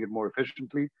 but spending it more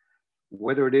efficiently,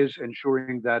 whether it is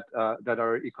ensuring that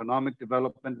our economic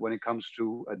development when it comes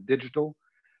to digital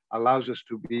allows us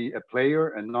to be a player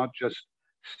and not just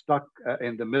stuck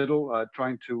in the middle,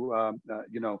 trying to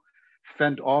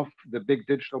fend off the big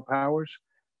digital powers.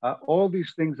 All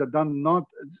these things are done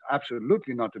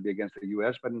absolutely not to be against the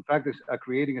US, but in fact are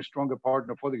creating a stronger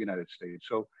partner for the United States.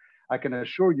 So I can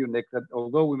assure you, Nick, that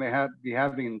although we may be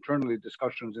having internally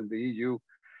discussions in the EU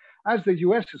as the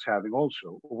U.S. is having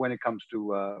also when it comes to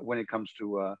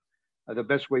the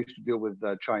best ways to deal with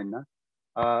China.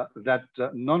 That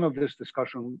none of this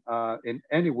discussion in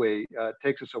any way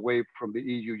takes us away from the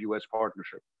EU-US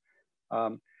partnership.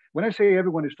 When I say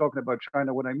everyone is talking about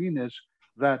China, what I mean is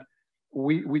that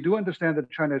we do understand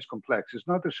that China is complex. It's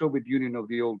not the Soviet Union of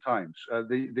the old times.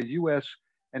 The US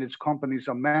and its companies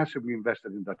are massively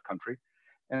invested in that country,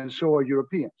 and so are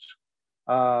Europeans.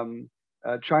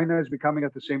 China is becoming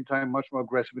at the same time much more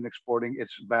aggressive in exporting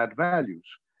its bad values.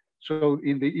 So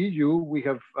in the EU, we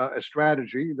have a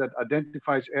strategy that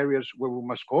identifies areas where we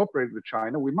must cooperate with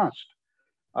China. We must.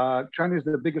 China is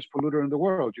the biggest polluter in the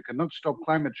world. You cannot stop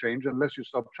climate change unless you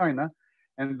stop China.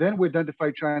 And then we identify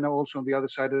China also on the other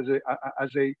side as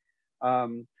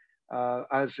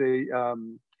a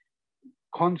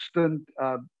constant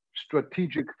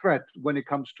strategic threat when it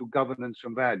comes to governance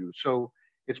and values. So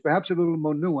it's perhaps a little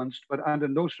more nuanced, but under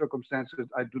no circumstances,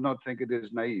 I do not think it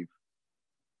is naive.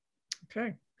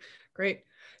 Okay, great.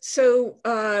 So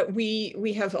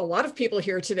we have a lot of people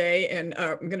here today, and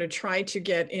I'm going to try to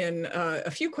get in a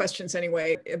few questions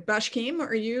anyway. Bashkim,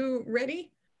 are you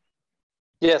ready?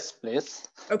 Yes, please.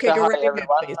 Okay, so go right ahead,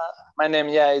 everyone. please. My name,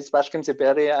 is Bashkim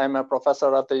Ziperi. I'm a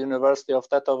professor at the University of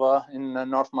Tetova in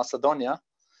North Macedonia.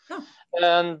 Oh.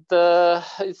 And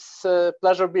it's a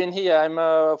pleasure being here. I'm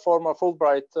a former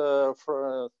Fulbright,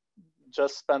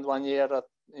 just spent 1 year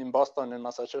in Boston in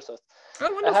Massachusetts.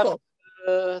 Oh, wonderful.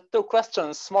 I have 2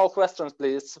 questions, small questions,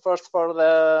 please. First for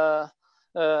the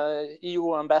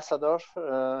EU ambassador,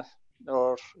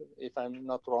 or if I'm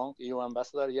not wrong, EU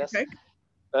ambassador, yes. Okay.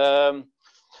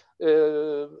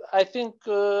 I think,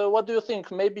 what do you think?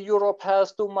 Maybe Europe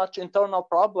has too much internal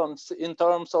problems in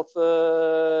terms of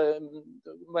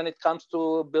when it comes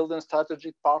to building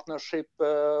strategic partnership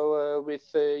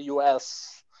with the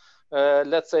US.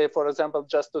 Let's say, for example,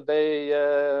 just today,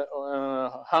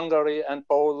 Hungary and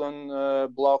Poland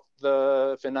blocked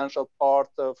the financial part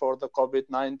for the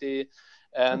COVID-19,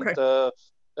 and okay.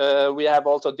 We have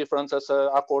also differences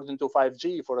according to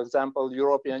 5G. For example,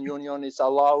 European Union is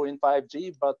allowing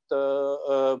 5G, but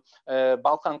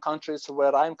Balkan countries,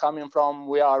 where I'm coming from,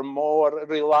 we are more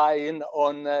relying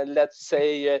on, let's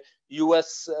say,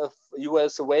 US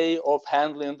way of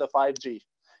handling the 5G.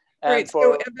 And right.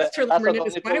 So, Ambassador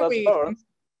Lambrinidis, why don't we? I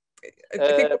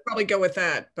think we'll probably go with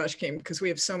that, Bashkim, because we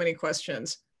have so many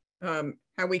questions. How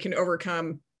we can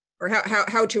overcome, or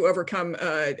how to overcome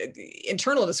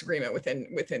internal disagreement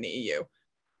within the EU.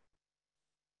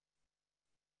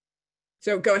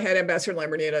 So go ahead, Ambassador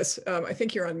Lambrinidis. I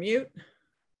think you're on mute.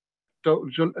 So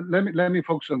let me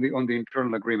focus on the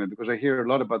internal agreement, because I hear a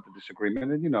lot about the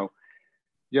disagreement, and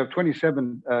you have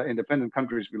 27 independent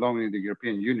countries belonging to the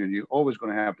European Union. You're always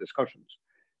going to have discussions.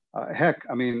 Heck,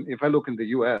 I mean, if I look in the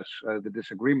U.S., the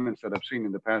disagreements that I've seen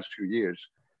in the past few years.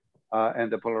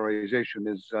 And the polarization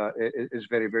is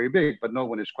very, very big, but no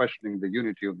one is questioning the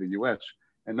unity of the US,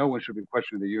 and no one should be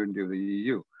questioning the unity of the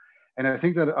EU. And I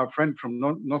think that our friend from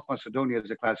North Macedonia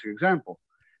is a classic example.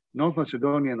 North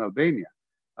Macedonia and Albania,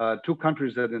 2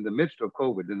 countries that in the midst of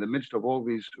COVID, in the midst of all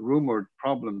these rumored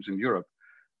problems in Europe,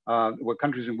 were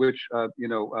countries in which,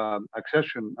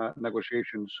 accession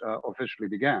negotiations officially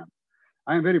began.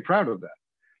 I am very proud of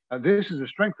that. This is the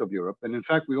strength of Europe, and in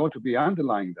fact, we ought to be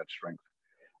underlying that strength.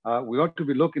 We ought to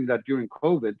be looking that during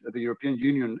COVID, the European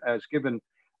Union has given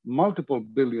multiple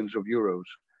billions of euros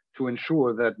to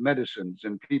ensure that medicines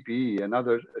and PPE and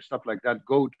other stuff like that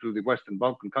go to the Western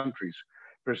Balkan countries,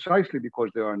 precisely because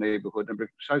they are a neighborhood and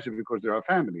precisely because they're our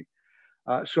family.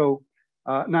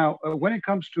 Now, when it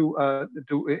comes to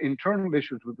internal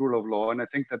issues with rule of law, and I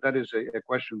think that is a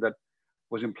question that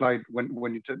was implied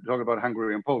when you talk about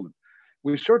Hungary and Poland.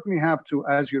 We certainly have to,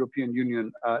 as European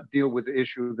Union, deal with the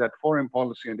issue that foreign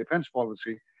policy and defense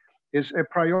policy is a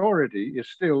priority, is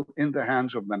still in the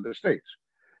hands of member states.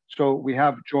 So we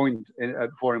have joint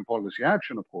foreign policy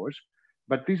action, of course,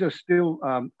 but these are still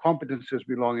competences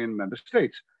belonging in member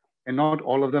states. And not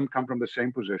all of them come from the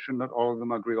same position, not all of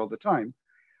them agree all the time.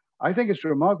 I think it's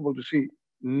remarkable to see,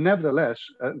 nevertheless,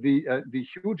 the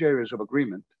huge areas of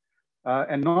agreement,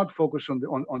 and not focus on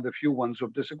the few ones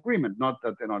of disagreement, not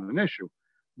that they're not an issue,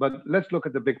 but let's look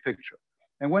at the big picture.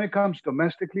 And when it comes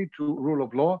domestically to rule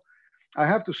of law, I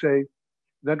have to say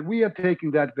that we are taking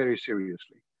that very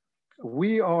seriously.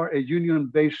 We are a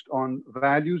union based on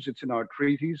values. It's in our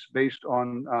treaties, based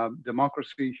on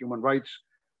democracy, human rights,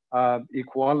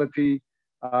 equality,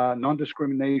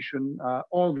 non-discrimination,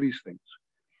 all these things.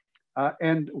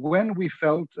 And when we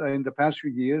felt in the past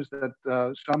few years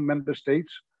that some member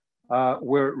states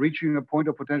were reaching a point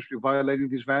of potentially violating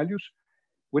these values,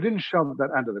 We didn't shove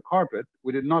that under the carpet.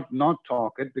 We did not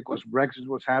talk it because Brexit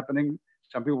was happening.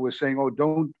 Some people were saying, oh,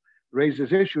 don't raise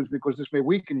these issues because this may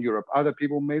weaken Europe. Other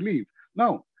people may leave.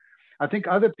 No, I think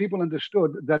other people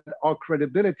understood that our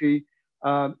credibility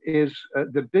is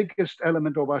the biggest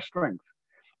element of our strength,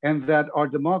 and that our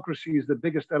democracy is the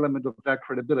biggest element of that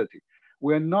credibility.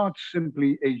 We're not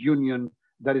simply a union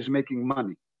that is making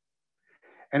money.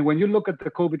 And when you look at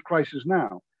the COVID crisis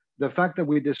now, the fact that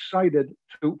we decided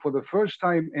to, for the first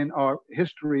time in our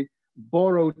history,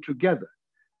 borrow together,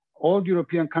 all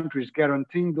European countries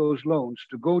guaranteeing those loans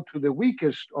to go to the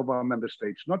weakest of our member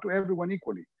states, not to everyone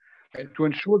equally, to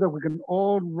ensure that we can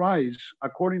all rise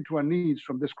according to our needs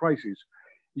from this crisis.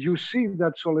 You see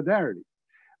that solidarity.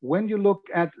 When you look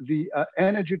at the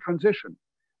energy transition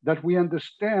that we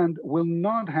understand will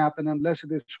not happen unless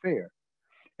it is fair,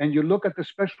 and you look at the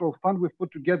special fund we've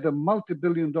put together,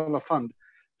 multi-billion-dollar fund,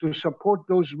 to support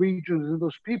those regions and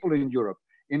those people in Europe,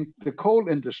 in the coal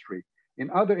industry, in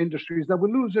other industries that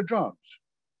will lose their jobs.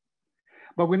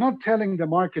 But we're not telling the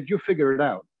market, you figure it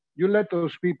out. You let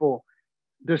those people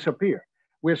disappear.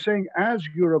 We're saying as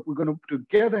Europe, we're going to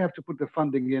together have to put the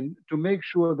funding in to make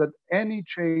sure that any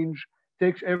change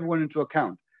takes everyone into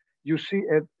account. You see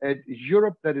a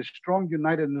Europe that is strong,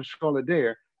 united, and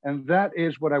solidaire, and that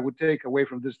is what I would take away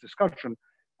from this discussion.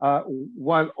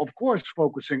 While of course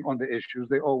focusing on the issues,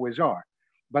 they always are,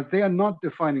 but they are not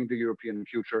defining the European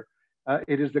future.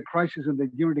 It is the crisis and the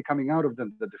unity coming out of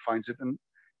them that defines it. And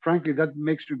frankly, that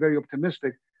makes me very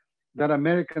optimistic that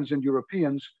Americans and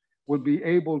Europeans will be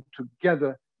able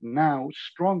together now,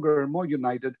 stronger and more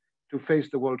united, to face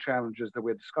the world challenges that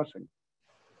we're discussing.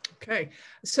 Okay,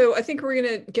 so I think we're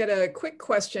going to get a quick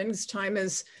question. This time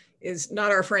is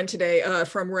not our friend today,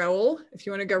 from Raul. If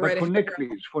you want to go right ahead. For Nick,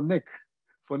 please, for Nick.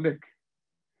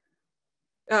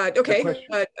 Okay,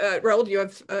 Raul, do you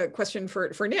have a question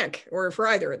for Nick or for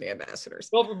either of the ambassadors?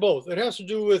 Well, for both. It has to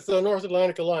do with the North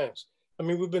Atlantic Alliance. I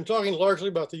mean, we've been talking largely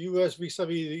about the US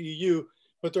vis-a-vis the EU,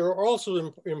 but there are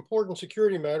also important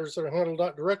security matters that are handled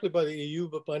not directly by the EU,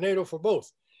 but by NATO for both.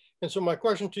 And so my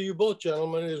question to you both,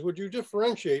 gentlemen, is would you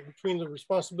differentiate between the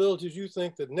responsibilities you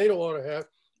think that NATO ought to have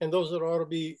and those that ought to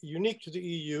be unique to the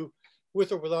EU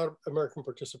with or without American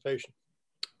participation?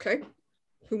 Okay,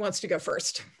 who wants to go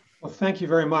first? Well, thank you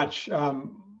very much.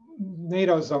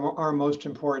 NATO is our most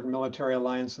important military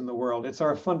alliance in the world. It's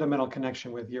our fundamental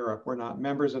connection with Europe. We're not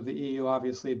members of the EU,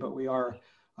 obviously, but we are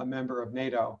a member of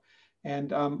NATO. And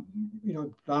you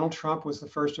know, Donald Trump was the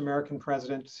first American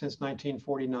president since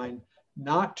 1949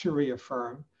 not to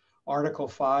reaffirm Article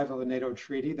 5 of the NATO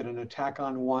treaty that an attack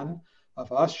on one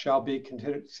of us shall be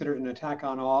considered an attack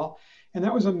on all. And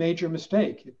that was a major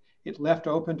mistake. It left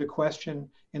open to question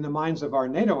in the minds of our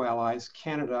NATO allies,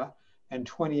 Canada and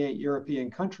 28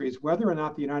 European countries, whether or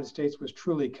not the United States was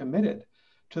truly committed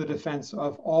to the defense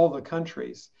of all the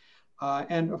countries.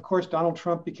 And of course, Donald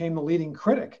Trump became the leading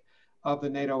critic of the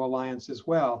NATO alliance as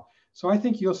well. So I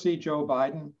think you'll see Joe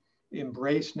Biden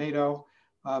embrace NATO.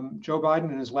 Joe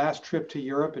Biden, in his last trip to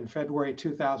Europe in February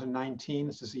 2019,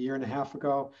 this is a year and a half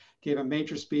ago, gave a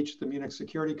major speech at the Munich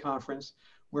Security Conference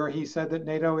where he said that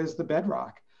NATO is the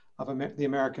bedrock of the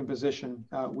American position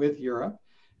with Europe.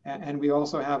 And we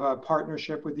also have a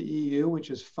partnership with the EU,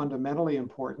 which is fundamentally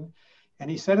important.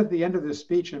 And he said at the end of this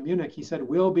speech in Munich, he said,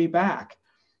 we'll be back,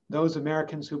 those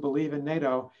Americans who believe in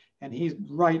NATO. And he's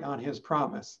right on his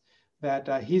promise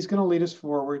that he's going to lead us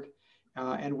forward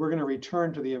and we're going to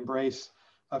return to the embrace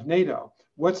of NATO.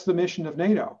 What's the mission of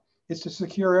NATO? It's to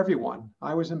secure everyone.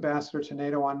 I was ambassador to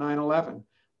NATO on 9/11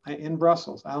 in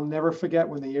Brussels. I'll never forget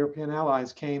when the European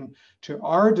allies came to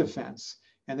our defense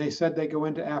and they said they'd go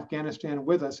into Afghanistan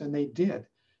with us, and they did.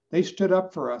 They stood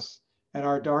up for us at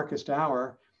our darkest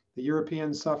hour. The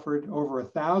Europeans suffered over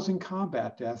 1,000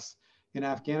 combat deaths in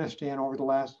Afghanistan over the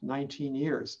last 19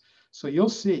 years. So you'll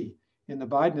see in the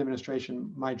Biden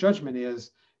administration, my judgment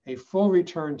is a full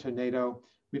return to NATO.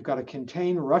 We've got to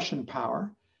contain Russian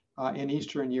power in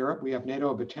Eastern Europe. We have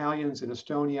NATO battalions in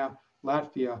Estonia,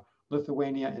 Latvia,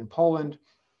 Lithuania, and Poland.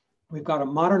 We've got to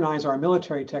modernize our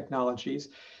military technologies.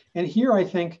 And here I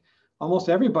think almost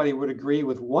everybody would agree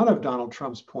with one of Donald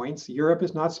Trump's points. Europe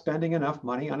is not spending enough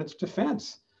money on its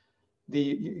defense. The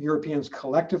Europeans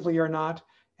collectively are not,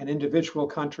 and individual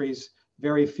countries,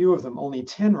 very few of them, only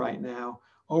 10 right now,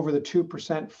 over the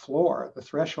 2% floor, the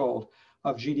threshold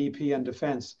of GDP and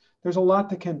defense. There's a lot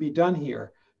that can be done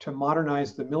here to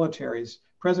modernize the militaries.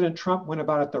 President Trump went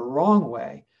about it the wrong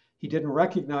way. He didn't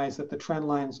recognize that the trend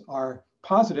lines are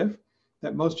positive,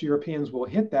 that most Europeans will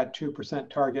hit that 2%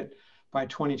 target by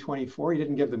 2024. He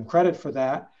didn't give them credit for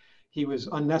that. He was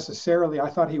unnecessarily, I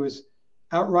thought he was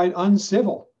outright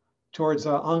uncivil towards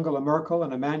Angela Merkel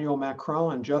and Emmanuel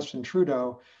Macron and Justin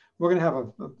Trudeau, we're going to have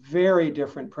a very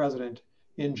different president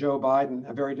in Joe Biden,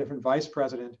 a very different vice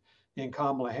president in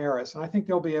Kamala Harris. And I think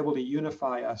they'll be able to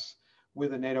unify us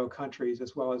with the NATO countries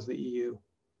as well as the EU.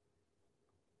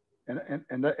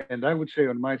 And I would say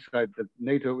on my side that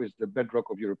NATO is the bedrock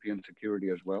of European security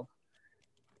as well.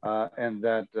 And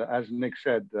that, as Nick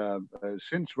said,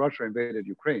 since Russia invaded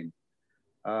Ukraine,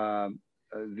 the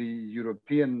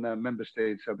European member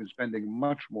states have been spending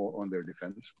much more on their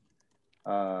defense,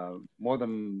 more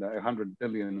than 100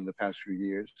 billion in the past few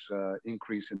years,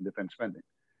 increase in defense spending.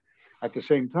 At the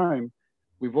same time,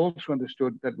 we've also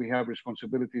understood that we have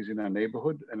responsibilities in our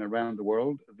neighborhood and around the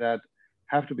world that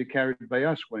have to be carried by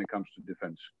us when it comes to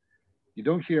defense. You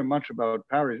don't hear much about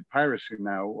piracy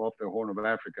now off the Horn of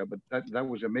Africa, but that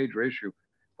was a major issue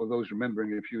for those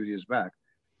remembering a few years back,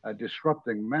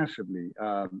 disrupting massively,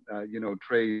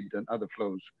 trade and other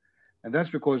flows. And that's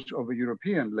because of a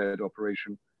European-led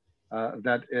operation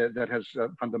that has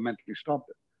fundamentally stopped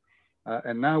it.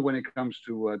 And now when it comes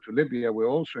to Libya, we're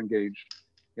also engaged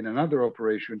in another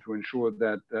operation to ensure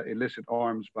that illicit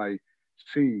arms by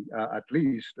sea, at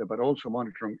least, but also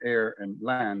monitoring air and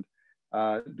land,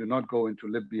 do not go into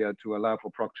Libya to allow for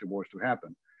proxy wars to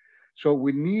happen. So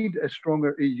we need a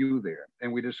stronger EU there.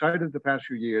 And we decided the past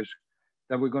few years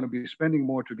that we're going to be spending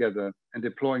more together and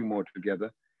deploying more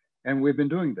together. And we've been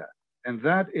doing that. And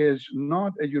that is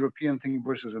not a European thing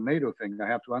versus a NATO thing, I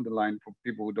have to underline for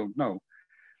people who don't know.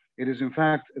 It is, in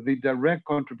fact, the direct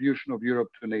contribution of Europe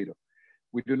to NATO.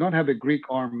 We do not have a Greek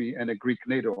army and a Greek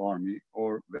NATO army,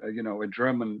 or a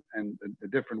German and a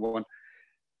different one.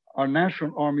 Our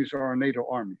national armies are our NATO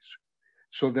armies.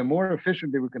 So the more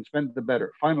efficiently we can spend, the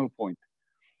better. Final point.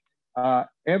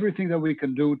 Everything that we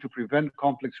can do to prevent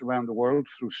conflicts around the world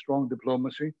through strong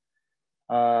diplomacy,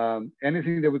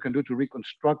 anything that we can do to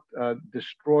reconstruct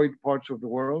destroyed parts of the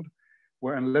world,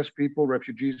 where unless people,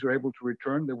 refugees are able to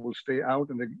return, they will stay out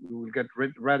and they will get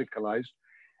radicalized.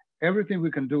 Everything we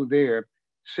can do there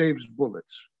saves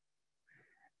bullets.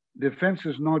 Defense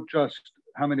is not just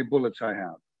how many bullets I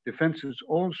have. Defense is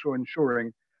also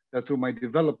ensuring that through my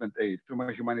development aid, through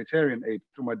my humanitarian aid,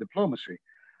 through my diplomacy,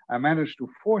 I manage to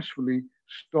forcefully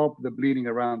stop the bleeding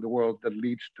around the world that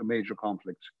leads to major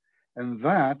conflicts. And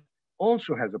that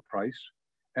also has a price.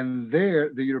 And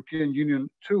there, the European Union,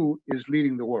 too, is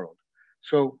leading the world.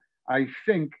 So I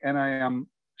think, and I am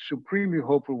supremely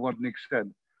hopeful what Nick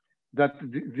said, that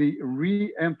the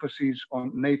re-emphasis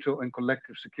on NATO and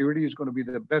collective security is going to be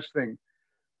the best thing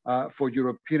for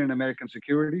European and American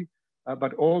security,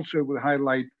 but also will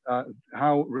highlight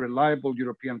how reliable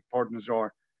European partners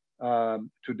are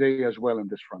today as well in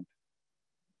this front.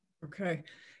 Okay,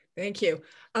 thank you.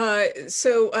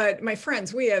 So my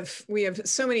friends, we have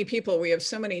so many people, we have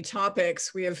so many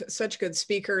topics, we have such good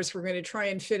speakers. We're going to try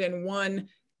and fit in one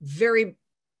very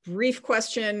brief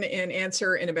question and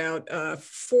answer in about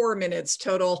 4 minutes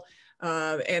total,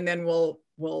 and then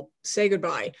we'll say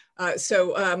goodbye.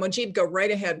 So Mojib, go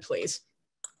right ahead, please.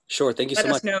 Sure, thank you so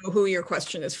much. Let us know who your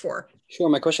question is for. Sure,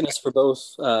 my question is for both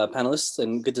panelists,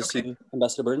 and good to see you,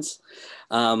 Ambassador Burns.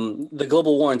 The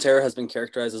global war on terror has been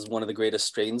characterized as one of the greatest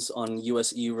strains on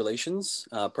US-EU relations.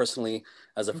 Personally,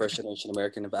 as a first-generation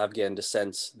American of Afghan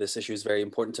descent, this issue is very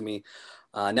important to me.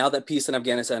 Now that peace in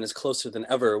Afghanistan is closer than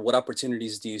ever, what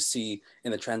opportunities do you see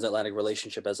in the transatlantic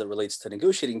relationship as it relates to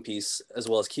negotiating peace, as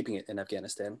well as keeping it in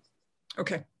Afghanistan?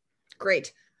 Okay,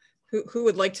 great. Who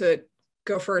would like to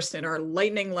go first in our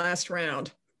lightning last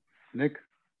round? Nick?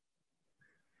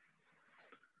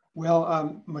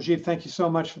 Well, Mojib, thank you so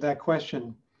much for that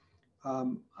question.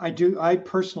 I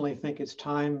personally think it's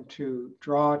time to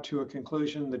draw to a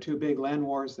conclusion the two big land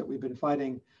wars that we've been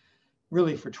fighting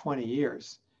really for 20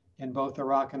 years in both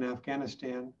Iraq and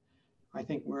Afghanistan. I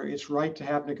think it's right to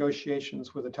have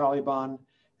negotiations with the Taliban,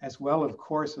 as well, of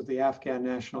course, with the Afghan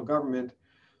national government.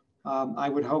 I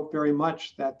would hope very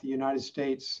much that the United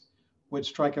States would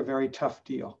strike a very tough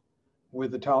deal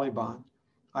with the Taliban.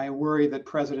 I worry that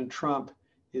President Trump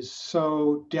is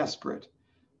so desperate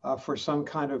for some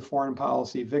kind of foreign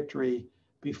policy victory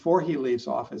before he leaves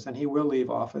office, and he will leave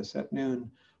office at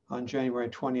noon on January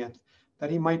 20th,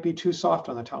 that he might be too soft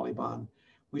on the Taliban.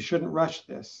 We shouldn't rush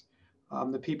this.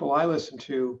 The people I listen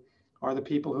to are the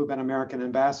people who've been American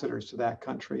ambassadors to that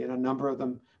country, and a number of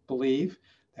them believe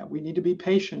that we need to be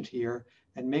patient here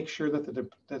and make sure that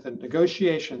the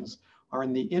negotiations are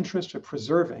in the interest of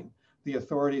preserving the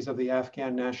authorities of the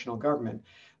Afghan national government.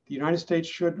 The United States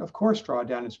should, of course, draw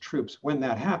down its troops when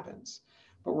that happens,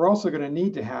 but we're also going to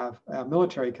need to have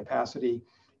military capacity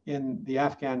in the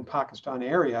Afghan-Pakistan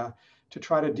area to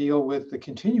try to deal with the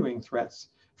continuing threats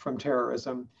from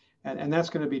terrorism And that's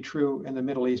going to be true in the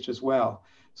Middle East as well.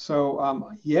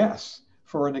 So yes,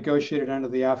 for a negotiated end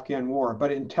of the Afghan war,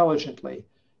 but intelligently,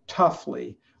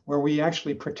 toughly, where we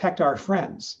actually protect our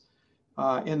friends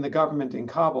in the government in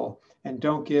Kabul and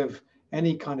don't give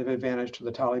any kind of advantage to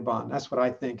the Taliban. That's what I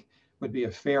think would be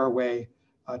a fair way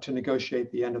to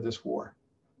negotiate the end of this war.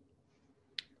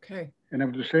 Okay. And I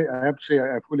have to say,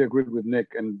 I fully agree with Nick,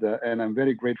 and I'm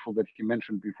very grateful that he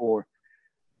mentioned before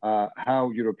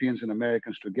how Europeans and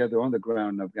Americans together on the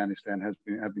ground in Afghanistan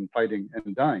have been fighting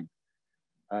and dying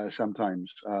sometimes,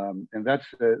 and that's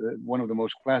one of the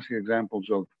most classic examples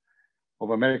of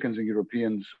Americans and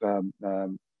Europeans,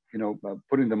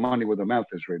 putting the money where the mouth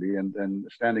is really, and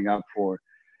standing up for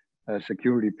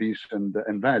security, peace,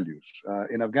 and values.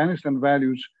 In Afghanistan,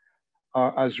 values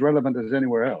are as relevant as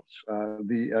anywhere else.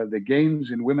 The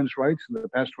gains in women's rights in the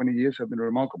past 20 years have been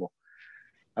remarkable.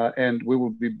 And we will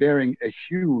be bearing a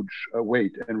huge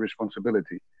weight and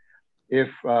responsibility if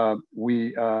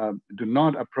we do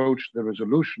not approach the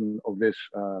resolution of this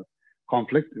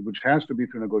conflict, which has to be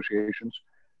through negotiations.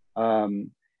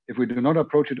 If we do not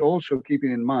approach it also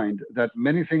keeping in mind that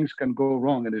many things can go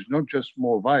wrong, and it's not just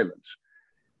more violence,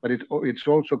 but it's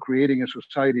also creating a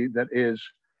society that is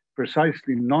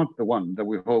precisely not the one that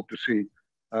we hope to see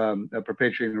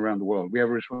perpetuating around the world. We have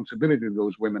a responsibility to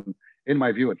those women, in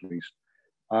my view at least,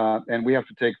 and we have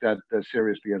to take that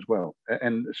seriously as well.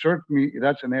 And certainly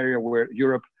that's an area where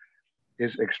Europe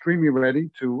is extremely ready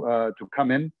to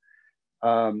come in,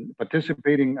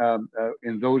 participating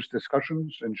in those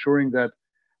discussions, ensuring that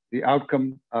the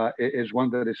outcome is one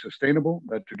that is sustainable,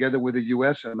 together with the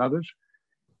US and others.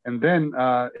 And then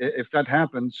if that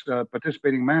happens,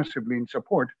 participating massively in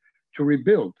support to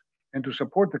rebuild and to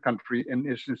support the country in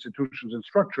its institutions and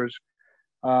structures,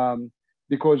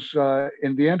 because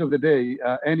in the end of the day,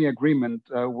 any agreement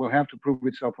will have to prove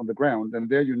itself on the ground, and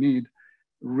there you need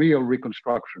real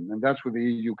reconstruction, and that's where the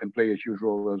EU can play a huge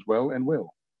role as well, and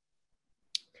will.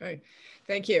 Okay,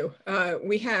 thank you.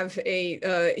 We have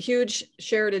a huge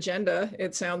shared agenda,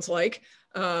 it sounds like,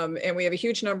 and we have a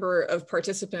huge number of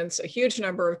participants, a huge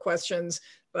number of questions,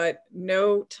 but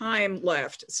no time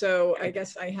left. So I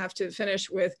guess I have to finish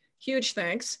with huge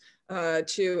thanks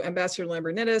to Ambassador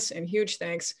Lambrinidis and huge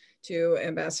thanks to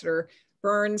Ambassador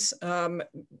Burns.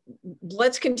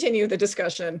 Let's continue the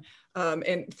discussion,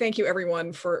 and thank you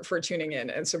everyone for tuning in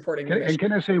and supporting the mission. And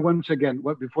can I say once again,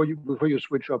 before you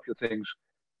switch off your things,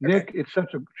 okay. Nick, it's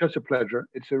such a pleasure.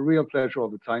 It's a real pleasure all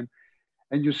the time.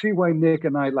 And you see why Nick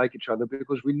and I like each other,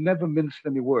 because we never mince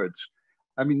any words.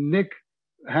 I mean, Nick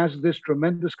has this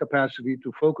tremendous capacity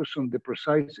to focus on the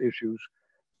precise issues,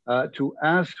 to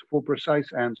ask for precise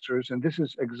answers. And this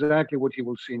is exactly what he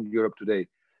will see in Europe today.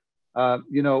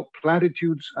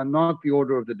 Platitudes are not the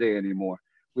order of the day anymore.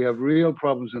 We have real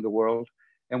problems in the world,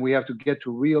 and we have to get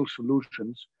to real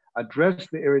solutions, address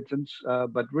the irritants,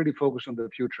 but really focus on the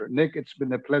future. Nick, it's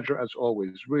been a pleasure as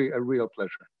always, really a real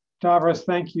pleasure. Stavros,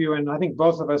 thank you. And I think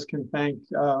both of us can thank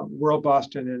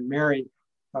WorldBoston and Mary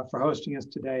for hosting us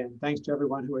today. And thanks to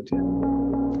everyone who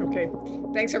attended. Okay,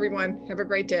 thanks everyone. Have a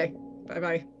great day.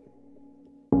 Bye-bye.